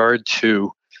regard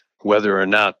to whether or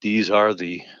not these are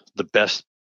the best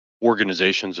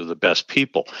organizations or the best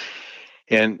people.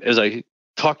 And as I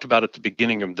talked about at the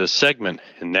beginning of this segment,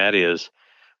 and that is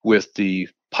with the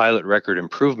Pilot Record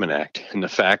Improvement Act and the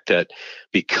fact that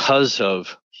because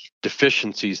of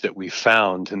deficiencies that we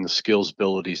found in the skills,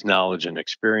 abilities, knowledge, and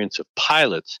experience of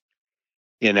pilots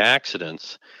in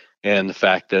accidents, and the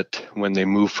fact that when they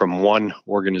move from one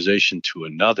organization to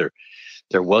another,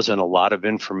 there wasn't a lot of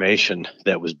information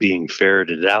that was being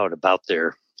ferreted out about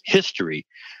their history,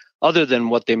 other than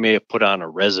what they may have put on a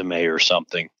resume or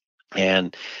something.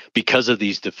 And because of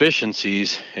these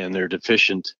deficiencies and their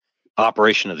deficient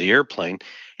operation of the airplane,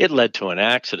 it led to an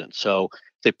accident. So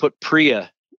they put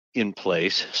PRIA in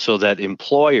place so that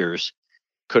employers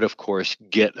could, of course,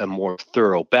 get a more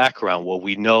thorough background. Well,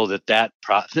 we know that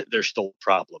there's still a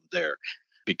problem there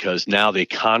because now they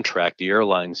contract. The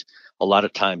airlines a lot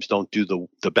of times don't do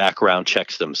the background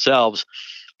checks themselves.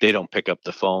 They don't pick up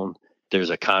the phone. There's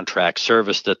a contract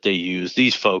service that they use.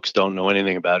 These folks don't know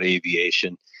anything about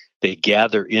aviation. They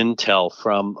gather intel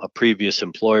from a previous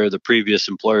employer. The previous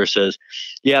employer says,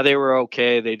 yeah, they were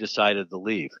okay. They decided to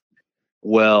leave.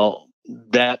 Well,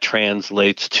 that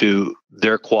translates to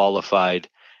they're qualified.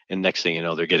 And next thing you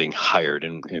know, they're getting hired.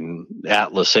 And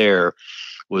Atlas Air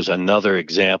was another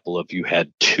example of you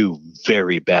had two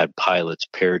very bad pilots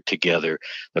paired together,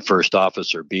 the first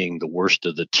officer being the worst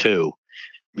of the two,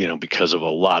 because of a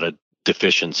lot of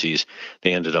deficiencies.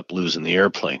 They ended up losing the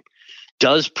airplane.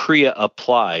 Does PRIA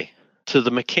apply to the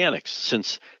mechanics,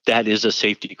 since that is a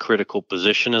safety critical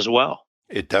position as well?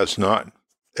 It does not.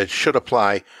 It should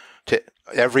apply to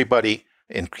everybody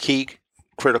in key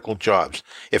critical jobs.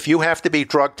 If you have to be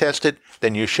drug tested,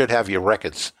 then you should have your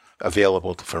records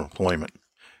available for employment.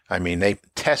 I mean, they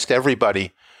test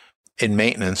everybody in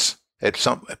maintenance at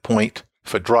some point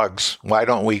for drugs. Why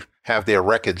don't we have their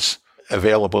records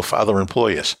available for other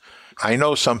employers? I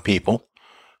know some people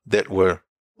that were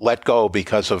let go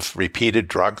because of repeated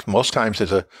drugs. Most times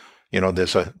you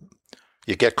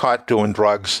get caught doing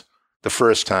drugs the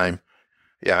first time.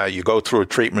 Yeah, you go through a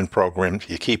treatment program,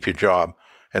 you keep your job,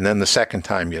 and then the second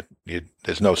time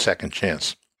there's no second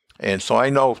chance. And so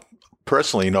I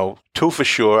personally know two for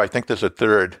sure. I think there's a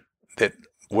third that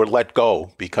were let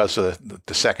go because of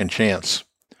the second chance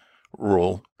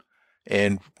rule.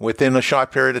 And within a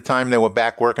short period of time, they were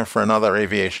back working for another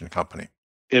aviation company.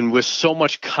 And with so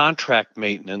much contract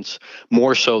maintenance,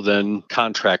 more so than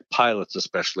contract pilots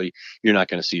especially, you're not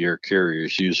going to see air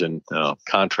carriers using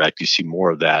contract. You see more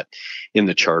of that in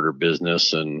the charter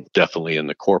business and definitely in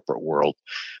the corporate world.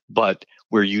 But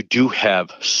where you do have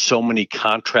so many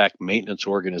contract maintenance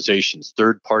organizations,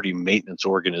 third-party maintenance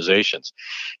organizations,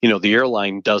 the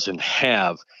airline doesn't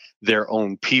have their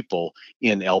own people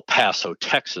in El Paso,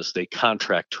 Texas. They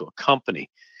contract to a company.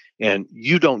 And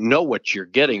you don't know what you're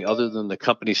getting other than the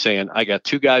company saying, I got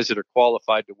two guys that are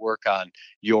qualified to work on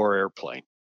your airplane.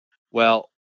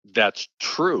 Well, that's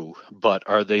true, but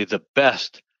are they the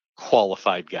best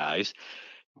qualified guys?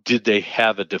 Did they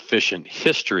have a deficient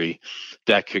history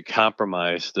that could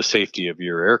compromise the safety of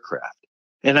your aircraft?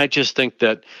 And I just think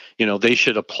that, they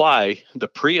should apply the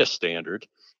PRIA standard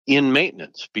in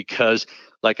maintenance because,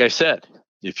 like I said,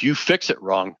 if you fix it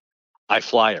wrong, I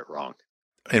fly it wrong.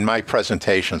 In my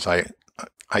presentations, I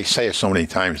say it so many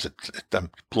times that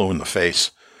I'm blue in the face,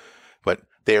 but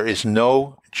there is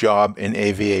no job in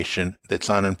aviation that's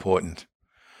unimportant.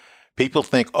 People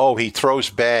think, oh, he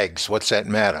throws bags. What's that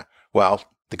matter? Well,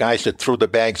 the guys that threw the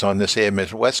bags on this Air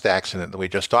Midwest accident that we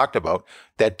just talked about,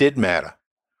 that did matter.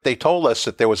 They told us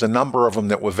that there was a number of them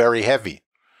that were very heavy.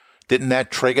 Didn't that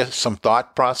trigger some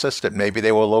thought process that maybe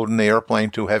they were loading the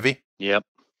airplane too heavy? Yep.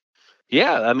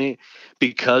 Yeah, I mean,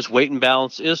 because weight and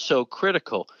balance is so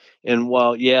critical. And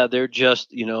while, they're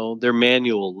just, they're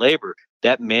manual labor,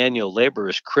 that manual labor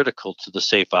is critical to the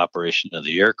safe operation of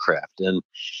the aircraft. And,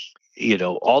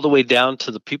 all the way down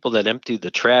to the people that empty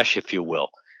the trash, if you will,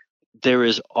 there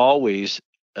is always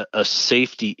a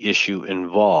safety issue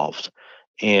involved.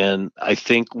 And I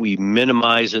think we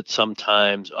minimize it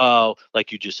sometimes. Oh,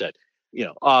 like you just said,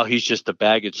 he's just a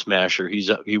baggage smasher.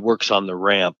 He works on the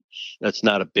ramp. That's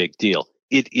not a big deal.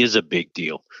 It is a big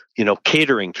deal.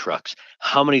 Catering trucks.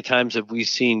 How many times have we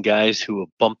seen guys who have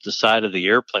bumped the side of the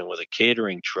airplane with a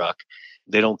catering truck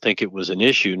They don't think it was an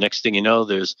issue. Next thing you know,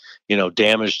 there's,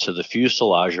 damage to the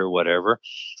fuselage or whatever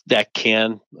that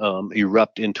can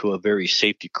erupt into a very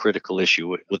safety critical issue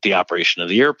with the operation of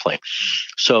the airplane.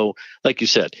 So, like you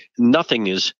said, nothing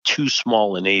is too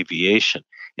small in aviation.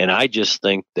 And I just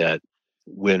think that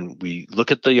when we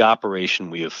look at the operation,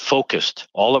 we have focused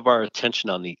all of our attention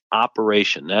on the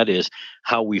operation. That is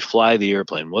how we fly the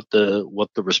airplane, what the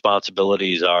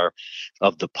responsibilities are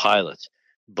of the pilots.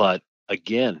 But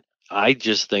again, I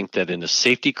just think that in a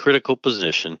safety critical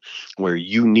position where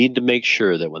you need to make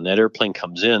sure that when that airplane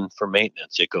comes in for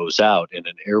maintenance, it goes out in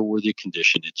an airworthy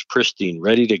condition, it's pristine,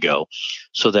 ready to go,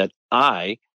 so that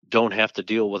I don't have to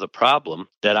deal with a problem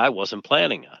that I wasn't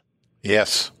planning on.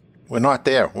 Yes. We're not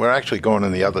there. We're actually going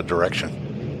in the other direction.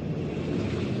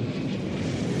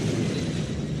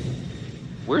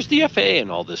 Where's the FAA in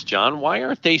all this, John? Why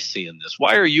aren't they seeing this?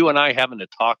 Why are you and I having to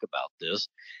talk about this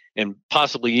and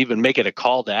possibly even make it a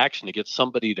call to action to get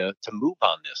somebody to move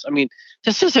on this? I mean,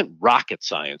 this isn't rocket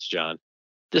science, John.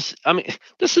 This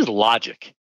is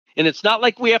logic. And it's not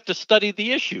like we have to study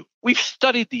the issue. We've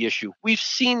studied the issue. We've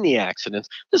seen the accidents.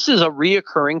 This is a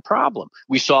reoccurring problem.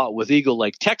 We saw it with Eagle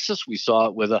Lake, Texas. We saw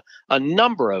it with a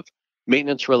number of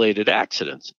maintenance-related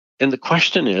accidents. And the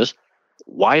question is,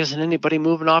 why isn't anybody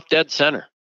moving off dead center?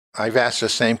 I've asked the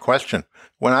same question.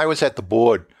 When I was at the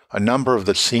board, a number of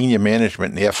the senior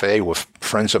management in the FAA were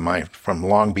friends of mine from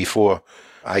long before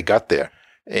I got there.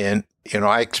 And,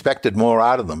 I expected more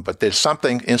out of them, but there's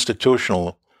something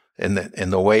institutional in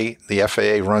the way the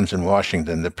FAA runs in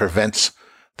Washington that prevents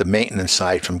the maintenance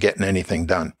side from getting anything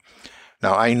done.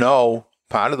 Now, I know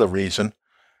part of the reason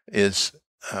is,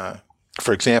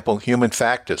 for example, human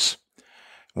factors.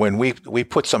 When we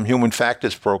put some human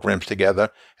factors programs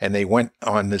together and they went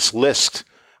on this list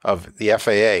of the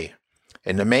FAA,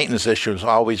 and the maintenance issues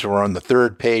always were on the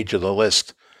third page of the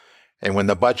list. And when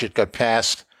the budget got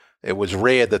passed, it was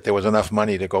rare that there was enough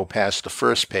money to go past the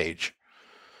first page.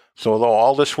 So although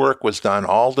all this work was done,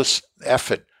 all this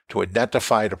effort to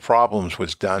identify the problems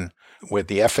was done where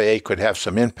the FAA could have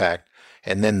some impact,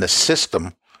 and then the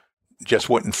system just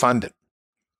wouldn't fund it.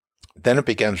 Then it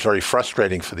becomes very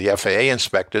frustrating for the FAA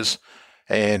inspectors.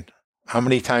 And how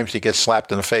many times do you get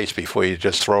slapped in the face before you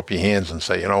just throw up your hands and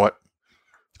say, you know what,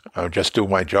 I'll just do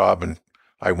my job and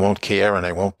I won't care and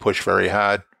I won't push very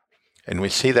hard. And we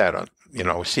see that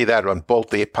on both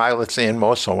the pilots and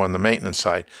more so on the maintenance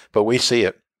side, but we see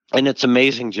it. And it's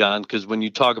amazing, John, because when you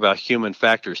talk about human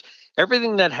factors,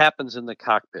 everything that happens in the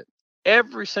cockpit,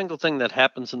 every single thing that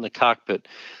happens in the cockpit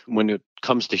when it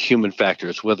comes to human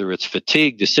factors, whether it's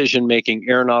fatigue, decision-making,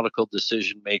 aeronautical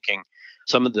decision-making,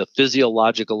 some of the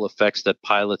physiological effects that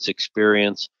pilots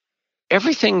experience,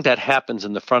 everything that happens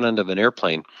in the front end of an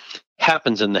airplane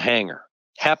happens in the hangar,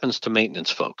 happens to maintenance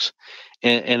folks.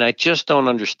 And I just don't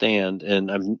understand.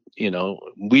 And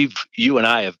you and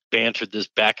I have bantered this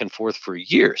back and forth for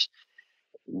years.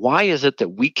 Why is it that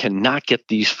we cannot get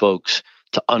these folks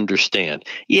to understand?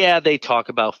 Yeah, they talk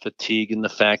about fatigue and the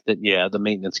fact that, the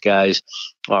maintenance guys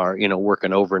are, working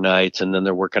overnights and then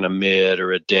they're working a mid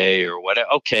or a day or whatever.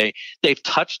 Okay, they've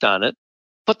touched on it,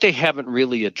 but they haven't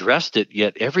really addressed it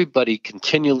yet. Everybody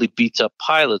continually beats up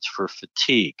pilots for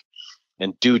fatigue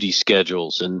and duty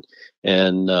schedules and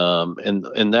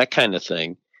that kind of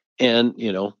thing, and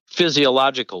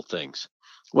physiological things.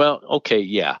 Well, okay,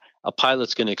 a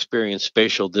pilot's going to experience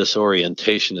spatial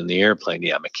disorientation in the airplane.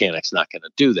 Mechanics not going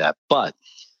to do that, but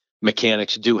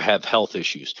mechanics do have health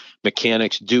issues.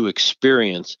 Mechanics do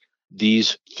experience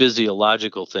these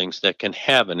physiological things that can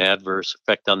have an adverse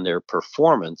effect on their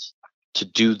performance to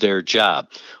do their job,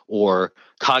 or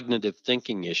cognitive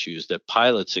thinking issues that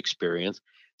pilots experience.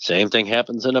 Same thing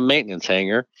happens in a maintenance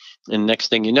hangar. And next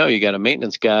thing you know, you got a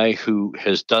maintenance guy who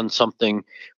has done something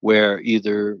where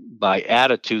either by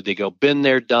attitude, they go, been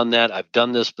there, done that. I've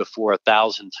done this before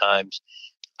 1,000 times.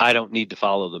 I don't need to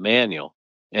follow the manual.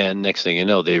 And next thing you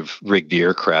know, they've rigged the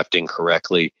aircraft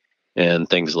incorrectly and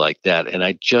things like that. And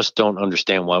I just don't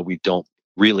understand why we don't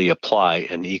really apply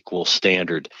an equal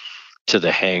standard to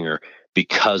the hangar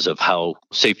because of how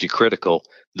safety critical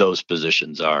those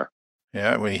positions are.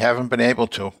 Yeah, we haven't been able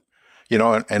to.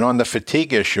 And on the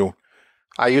fatigue issue,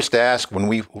 I used to ask when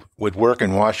we would work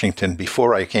in Washington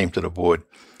before I came to the board,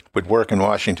 would work in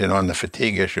Washington on the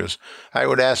fatigue issues, I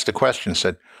would ask the question,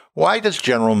 said, why does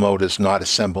General Motors not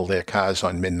assemble their cars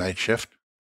on midnight shift?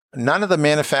 None of the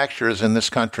manufacturers in this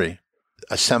country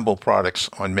assemble products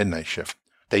on midnight shift.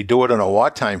 They do it on a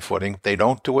wartime footing. They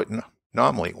don't do it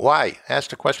normally. Why? Ask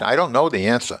the question. I don't know the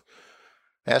answer.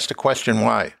 Ask the question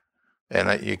why.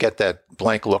 And you get that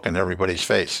blank look in everybody's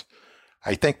face.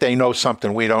 I think they know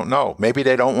something we don't know. Maybe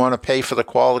they don't want to pay for the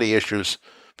quality issues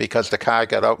because the car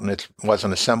got out and it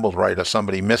wasn't assembled right, or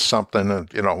somebody missed something,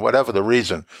 and, whatever the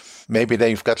reason. Maybe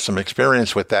they've got some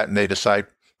experience with that and they decide,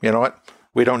 you know what,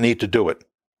 we don't need to do it.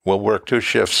 We'll work 2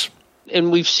 shifts.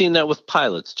 And we've seen that with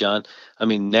pilots, John. I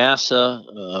mean,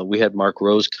 NASA, we had Mark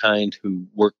Rosekind, who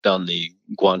worked on the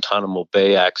Guantanamo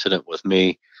Bay accident with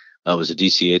me. It was a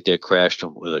DC-8 that crashed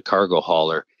with a cargo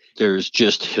hauler. There's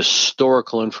just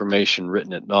historical information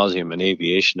written ad nauseum in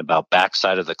aviation about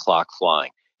backside of the clock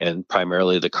flying. And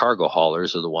primarily the cargo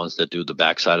haulers are the ones that do the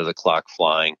backside of the clock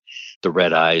flying, the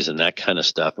red eyes and that kind of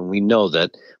stuff. And we know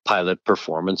that pilot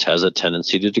performance has a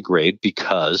tendency to degrade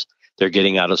because they're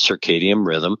getting out of circadian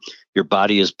rhythm. Your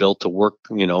body is built to work,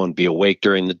 and be awake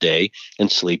during the day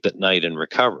and sleep at night and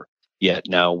recover. Yet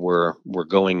now we're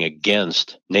going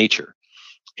against nature.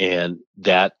 And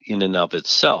that in and of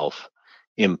itself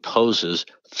imposes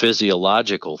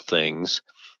physiological things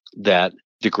that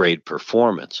degrade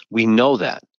performance. We know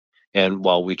that. And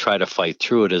while we try to fight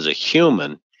through it as a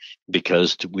human,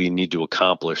 because we need to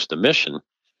accomplish the mission,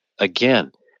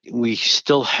 again, we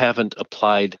still haven't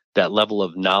applied that level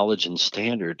of knowledge and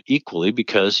standard equally,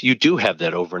 because you do have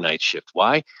that overnight shift.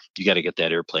 Why? You got to get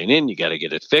that airplane in, you got to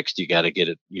get it fixed, you got to get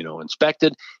it,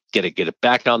 inspected, got to get it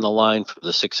back on the line for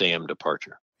the 6 a.m.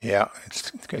 departure. Yeah,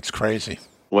 it's crazy.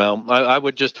 Well, I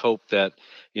would just hope that,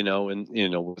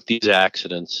 with these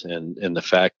accidents and the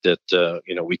fact that,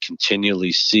 we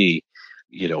continually see,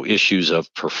 issues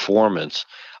of performance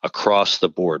across the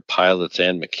board, pilots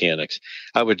and mechanics,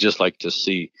 I would just like to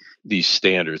see these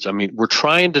standards. I mean, we're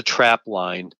trying to trap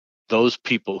line those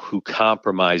people who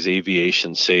compromise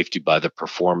aviation safety by the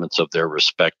performance of their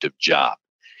respective job.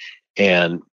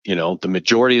 And, the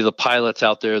majority of the pilots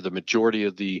out there, the majority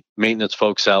of the maintenance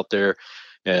folks out there,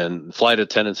 and flight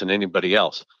attendants and anybody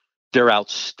else, they're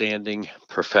outstanding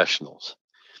professionals.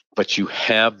 But you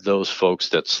have those folks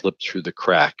that slip through the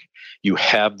crack. You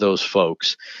have those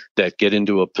folks that get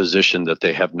into a position that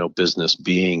they have no business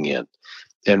being in.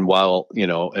 And while,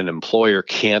 an employer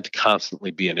can't constantly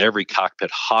be in every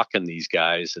cockpit hawking these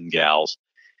guys and gals,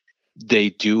 they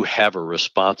do have a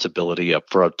responsibility up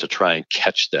front to try and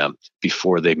catch them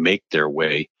before they make their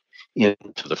way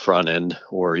into the front end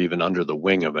or even under the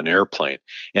wing of an airplane.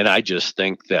 And I just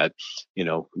think that,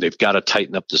 they've got to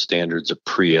tighten up the standards of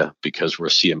PRIA, because we're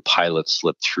seeing pilots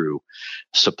slip through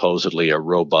supposedly a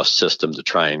robust system to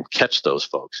try and catch those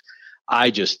folks.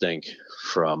 I just think,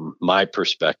 from my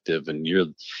perspective, and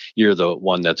you're the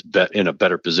one that's in a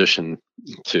better position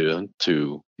to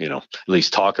at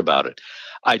least talk about it.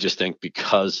 I just think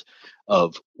because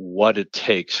of what it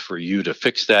takes for you to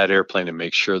fix that airplane and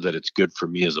make sure that it's good for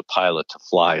me as a pilot to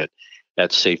fly it,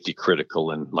 that's safety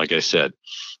critical. And like I said,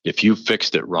 if you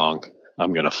fixed it wrong,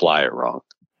 I'm going to fly it wrong.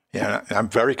 Yeah, I'm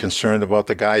very concerned about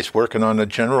the guys working on the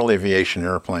general aviation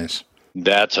airplanes.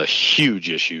 That's a huge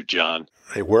issue, John.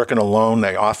 They're working alone.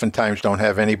 They oftentimes don't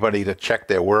have anybody to check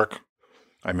their work.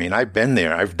 I mean, I've been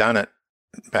there. I've done it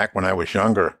back when I was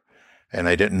younger, and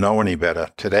I didn't know any better.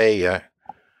 Today,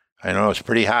 I know it's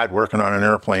pretty hard working on an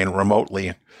airplane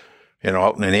remotely,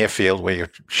 out in an airfield where you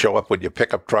show up with your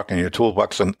pickup truck and your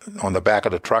toolbox on the back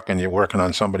of the truck and you're working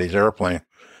on somebody's airplane.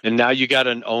 And now you got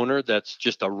an owner that's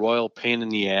just a royal pain in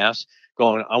the ass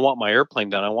going, I want my airplane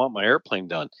done. I want my airplane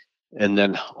done. And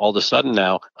then all of a sudden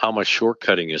now, how much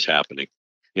shortcutting is happening?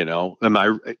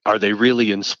 Are they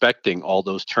really inspecting all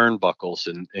those turnbuckles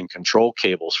and control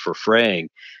cables for fraying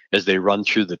as they run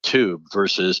through the tube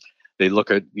versus they look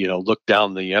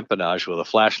down the empennage with a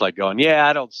flashlight going, yeah,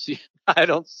 I don't see,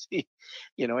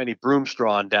 any broom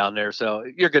straw down there. So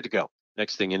you're good to go.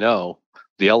 Next thing you know,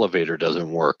 the elevator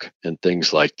doesn't work and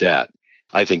things like that.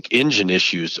 I think engine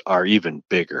issues are even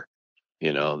bigger.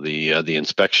 The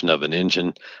inspection of an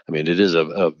engine. I mean, it is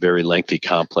a very lengthy,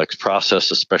 complex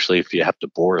process, especially if you have to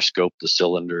borescope the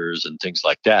cylinders and things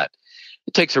like that.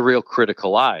 It takes a real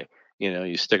critical eye.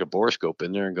 You stick a borescope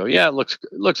in there and go, yeah, it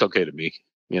looks okay to me.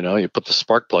 You put the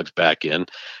spark plugs back in,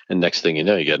 and next thing you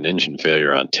know, you got an engine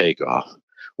failure on takeoff.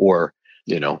 Or,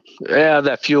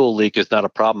 that fuel leak is not a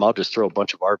problem. I'll just throw a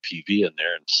bunch of RPV in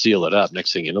there and seal it up.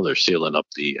 Next thing you know, they're sealing up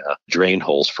the drain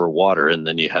holes for water, and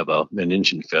then you have an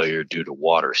engine failure due to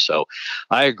water. So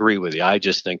I agree with you. I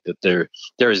just think that there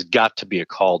has got to be a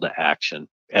call to action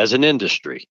as an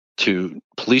industry to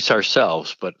police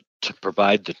ourselves, but to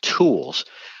provide the tools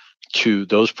to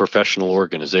those professional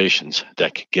organizations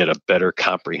that could get a better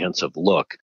comprehensive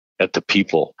look at the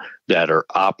people that are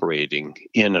operating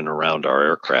in and around our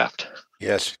aircraft.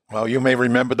 Yes. Well, you may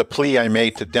remember the plea I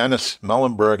made to Dennis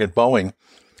Muhlenberg at Boeing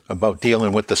about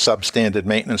dealing with the substandard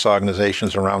maintenance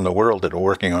organizations around the world that are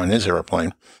working on his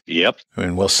airplane. Yep.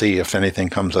 And we'll see if anything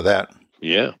comes of that.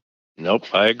 Yeah.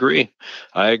 Nope, I agree.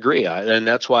 And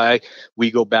that's why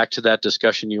we go back to that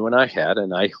discussion you and I had.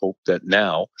 And I hope that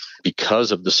now,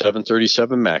 because of the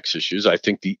 737 MAX issues, I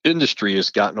think the industry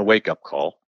has gotten a wake-up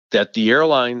call that the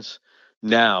airlines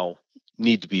now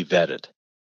need to be vetted.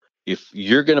 If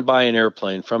you're going to buy an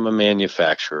airplane from a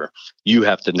manufacturer, you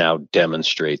have to now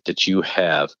demonstrate that you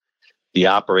have the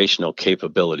operational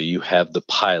capability, you have the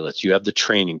pilots, you have the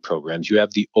training programs, you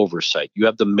have the oversight, you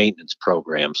have the maintenance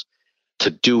programs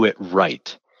to do it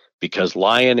right, because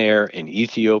Lion Air and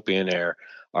Ethiopian Air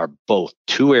are both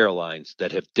two airlines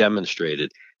that have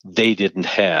demonstrated they didn't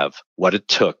have what it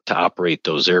took to operate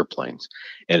those airplanes.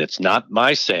 And it's not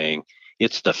my saying,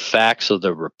 it's the facts of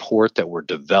the report that were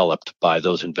developed by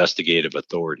those investigative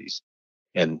authorities.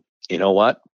 And you know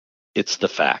what? It's the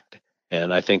fact.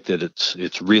 And I think that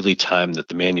it's really time that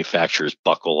the manufacturers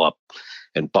buckle up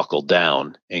and buckle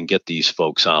down and get these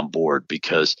folks on board,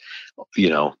 because,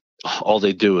 all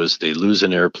they do is they lose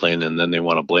an airplane and then they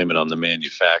want to blame it on the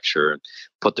manufacturer and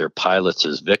put their pilots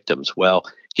as victims. Well,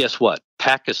 guess what?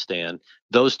 Pakistan,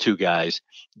 those two guys,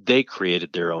 they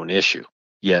created their own issue.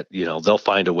 Yet, they'll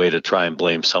find a way to try and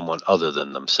blame someone other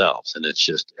than themselves. And it's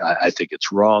just, I think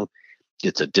it's wrong.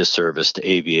 It's a disservice to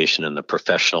aviation and the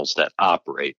professionals that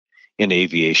operate in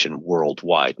aviation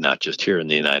worldwide, not just here in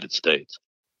the United States.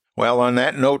 Well, on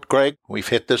that note, Greg, we've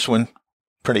hit this one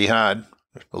pretty hard.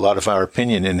 A lot of our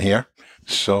opinion in here.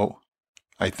 So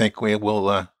I think we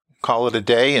will call it a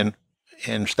day and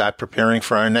start preparing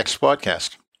for our next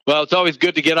podcast. Well, it's always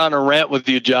good to get on a rant with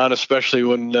you, John, especially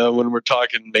when we're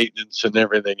talking maintenance and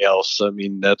everything else. I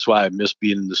mean, that's why I miss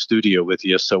being in the studio with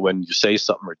you. So when you say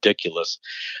something ridiculous,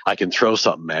 I can throw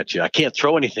something at you. I can't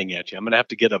throw anything at you. I'm going to have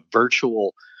to get a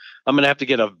virtual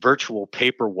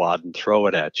paper wad and throw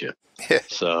it at you.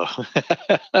 So,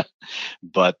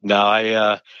 but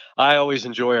no, I always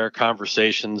enjoy our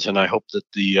conversations, and I hope that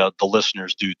the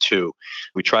listeners do too.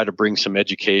 We try to bring some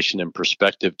education and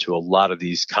perspective to a lot of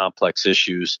these complex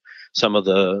issues, some of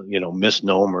the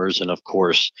misnomers, and of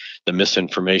course the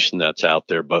misinformation that's out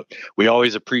there. But we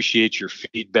always appreciate your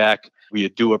feedback. We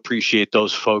do appreciate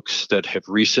those folks that have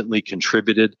recently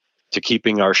contributed to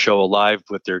keeping our show alive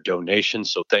with their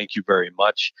donations. So thank you very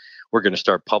much. We're going to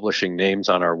start publishing names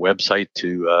on our website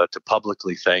to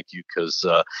publicly thank you, because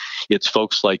it's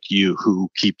folks like you who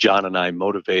keep John and I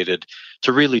motivated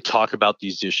to really talk about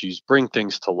these issues, bring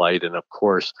things to light, and of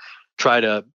course, try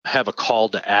to have a call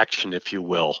to action, if you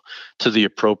will, to the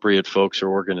appropriate folks or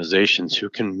organizations who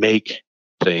can make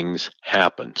things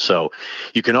happen. So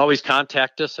you can always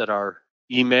contact us at our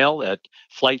email at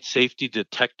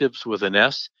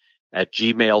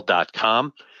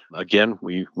flightsafetydetectives@gmail.com. Again,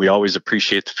 we always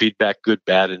appreciate the feedback, good,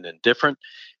 bad, and indifferent.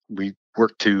 We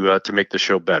work to make the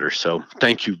show better. So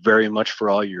thank you very much for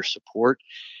all your support.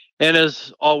 And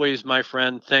as always, my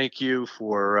friend, thank you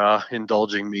for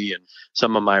indulging me in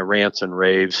some of my rants and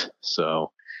raves.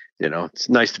 So, it's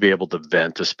nice to be able to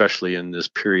vent, especially in this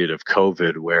period of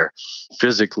COVID where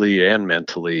physically and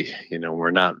mentally,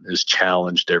 we're not as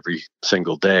challenged every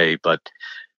single day. But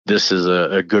this is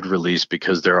a good release,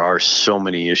 because there are so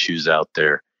many issues out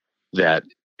there that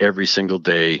every single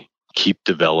day keep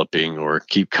developing or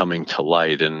keep coming to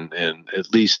light, and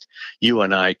at least you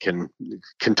and I can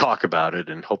talk about it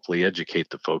and hopefully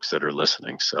educate the folks that are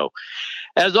listening. So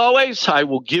as always, I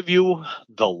will give you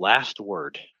the last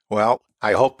word. Well,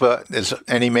 I hope there's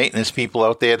any maintenance people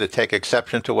out there that take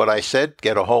exception to what I said,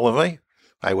 get a hold of me.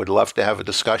 I would love to have a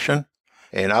discussion.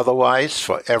 And otherwise,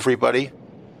 for everybody,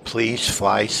 please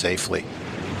fly safely.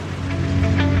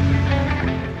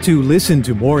 To listen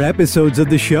to more episodes of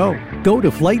the show, go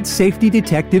to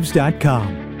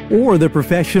flightsafetydetectives.com or the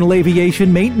Professional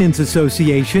Aviation Maintenance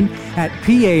Association at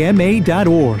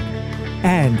PAMA.org,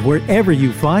 and wherever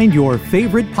you find your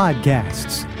favorite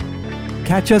podcasts.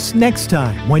 Catch us next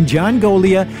time when John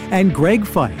Golia and Greg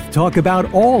Fife talk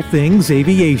about all things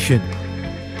aviation.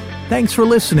 Thanks for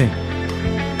listening.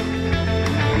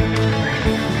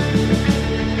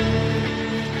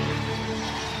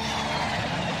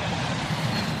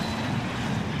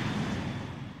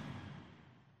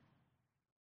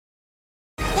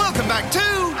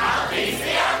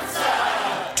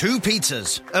 Two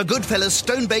pizzas, a Goodfellas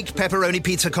stone-baked pepperoni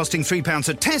pizza costing £3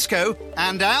 at Tesco,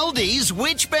 and Aldi's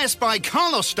Which Best by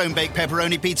Carlos stone-baked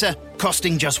pepperoni pizza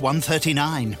costing just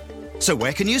 $1.39. So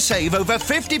where can you save over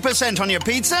 50% on your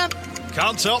pizza?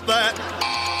 Can't top that.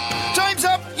 Time's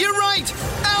up, you're right.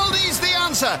 Aldi's the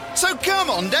answer. So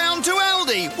come on down to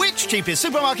Aldi. Which cheapest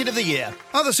supermarket of the year?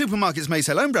 Other supermarkets may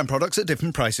sell own brand products at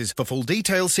different prices. For full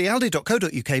details, see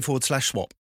aldi.co.uk/swap.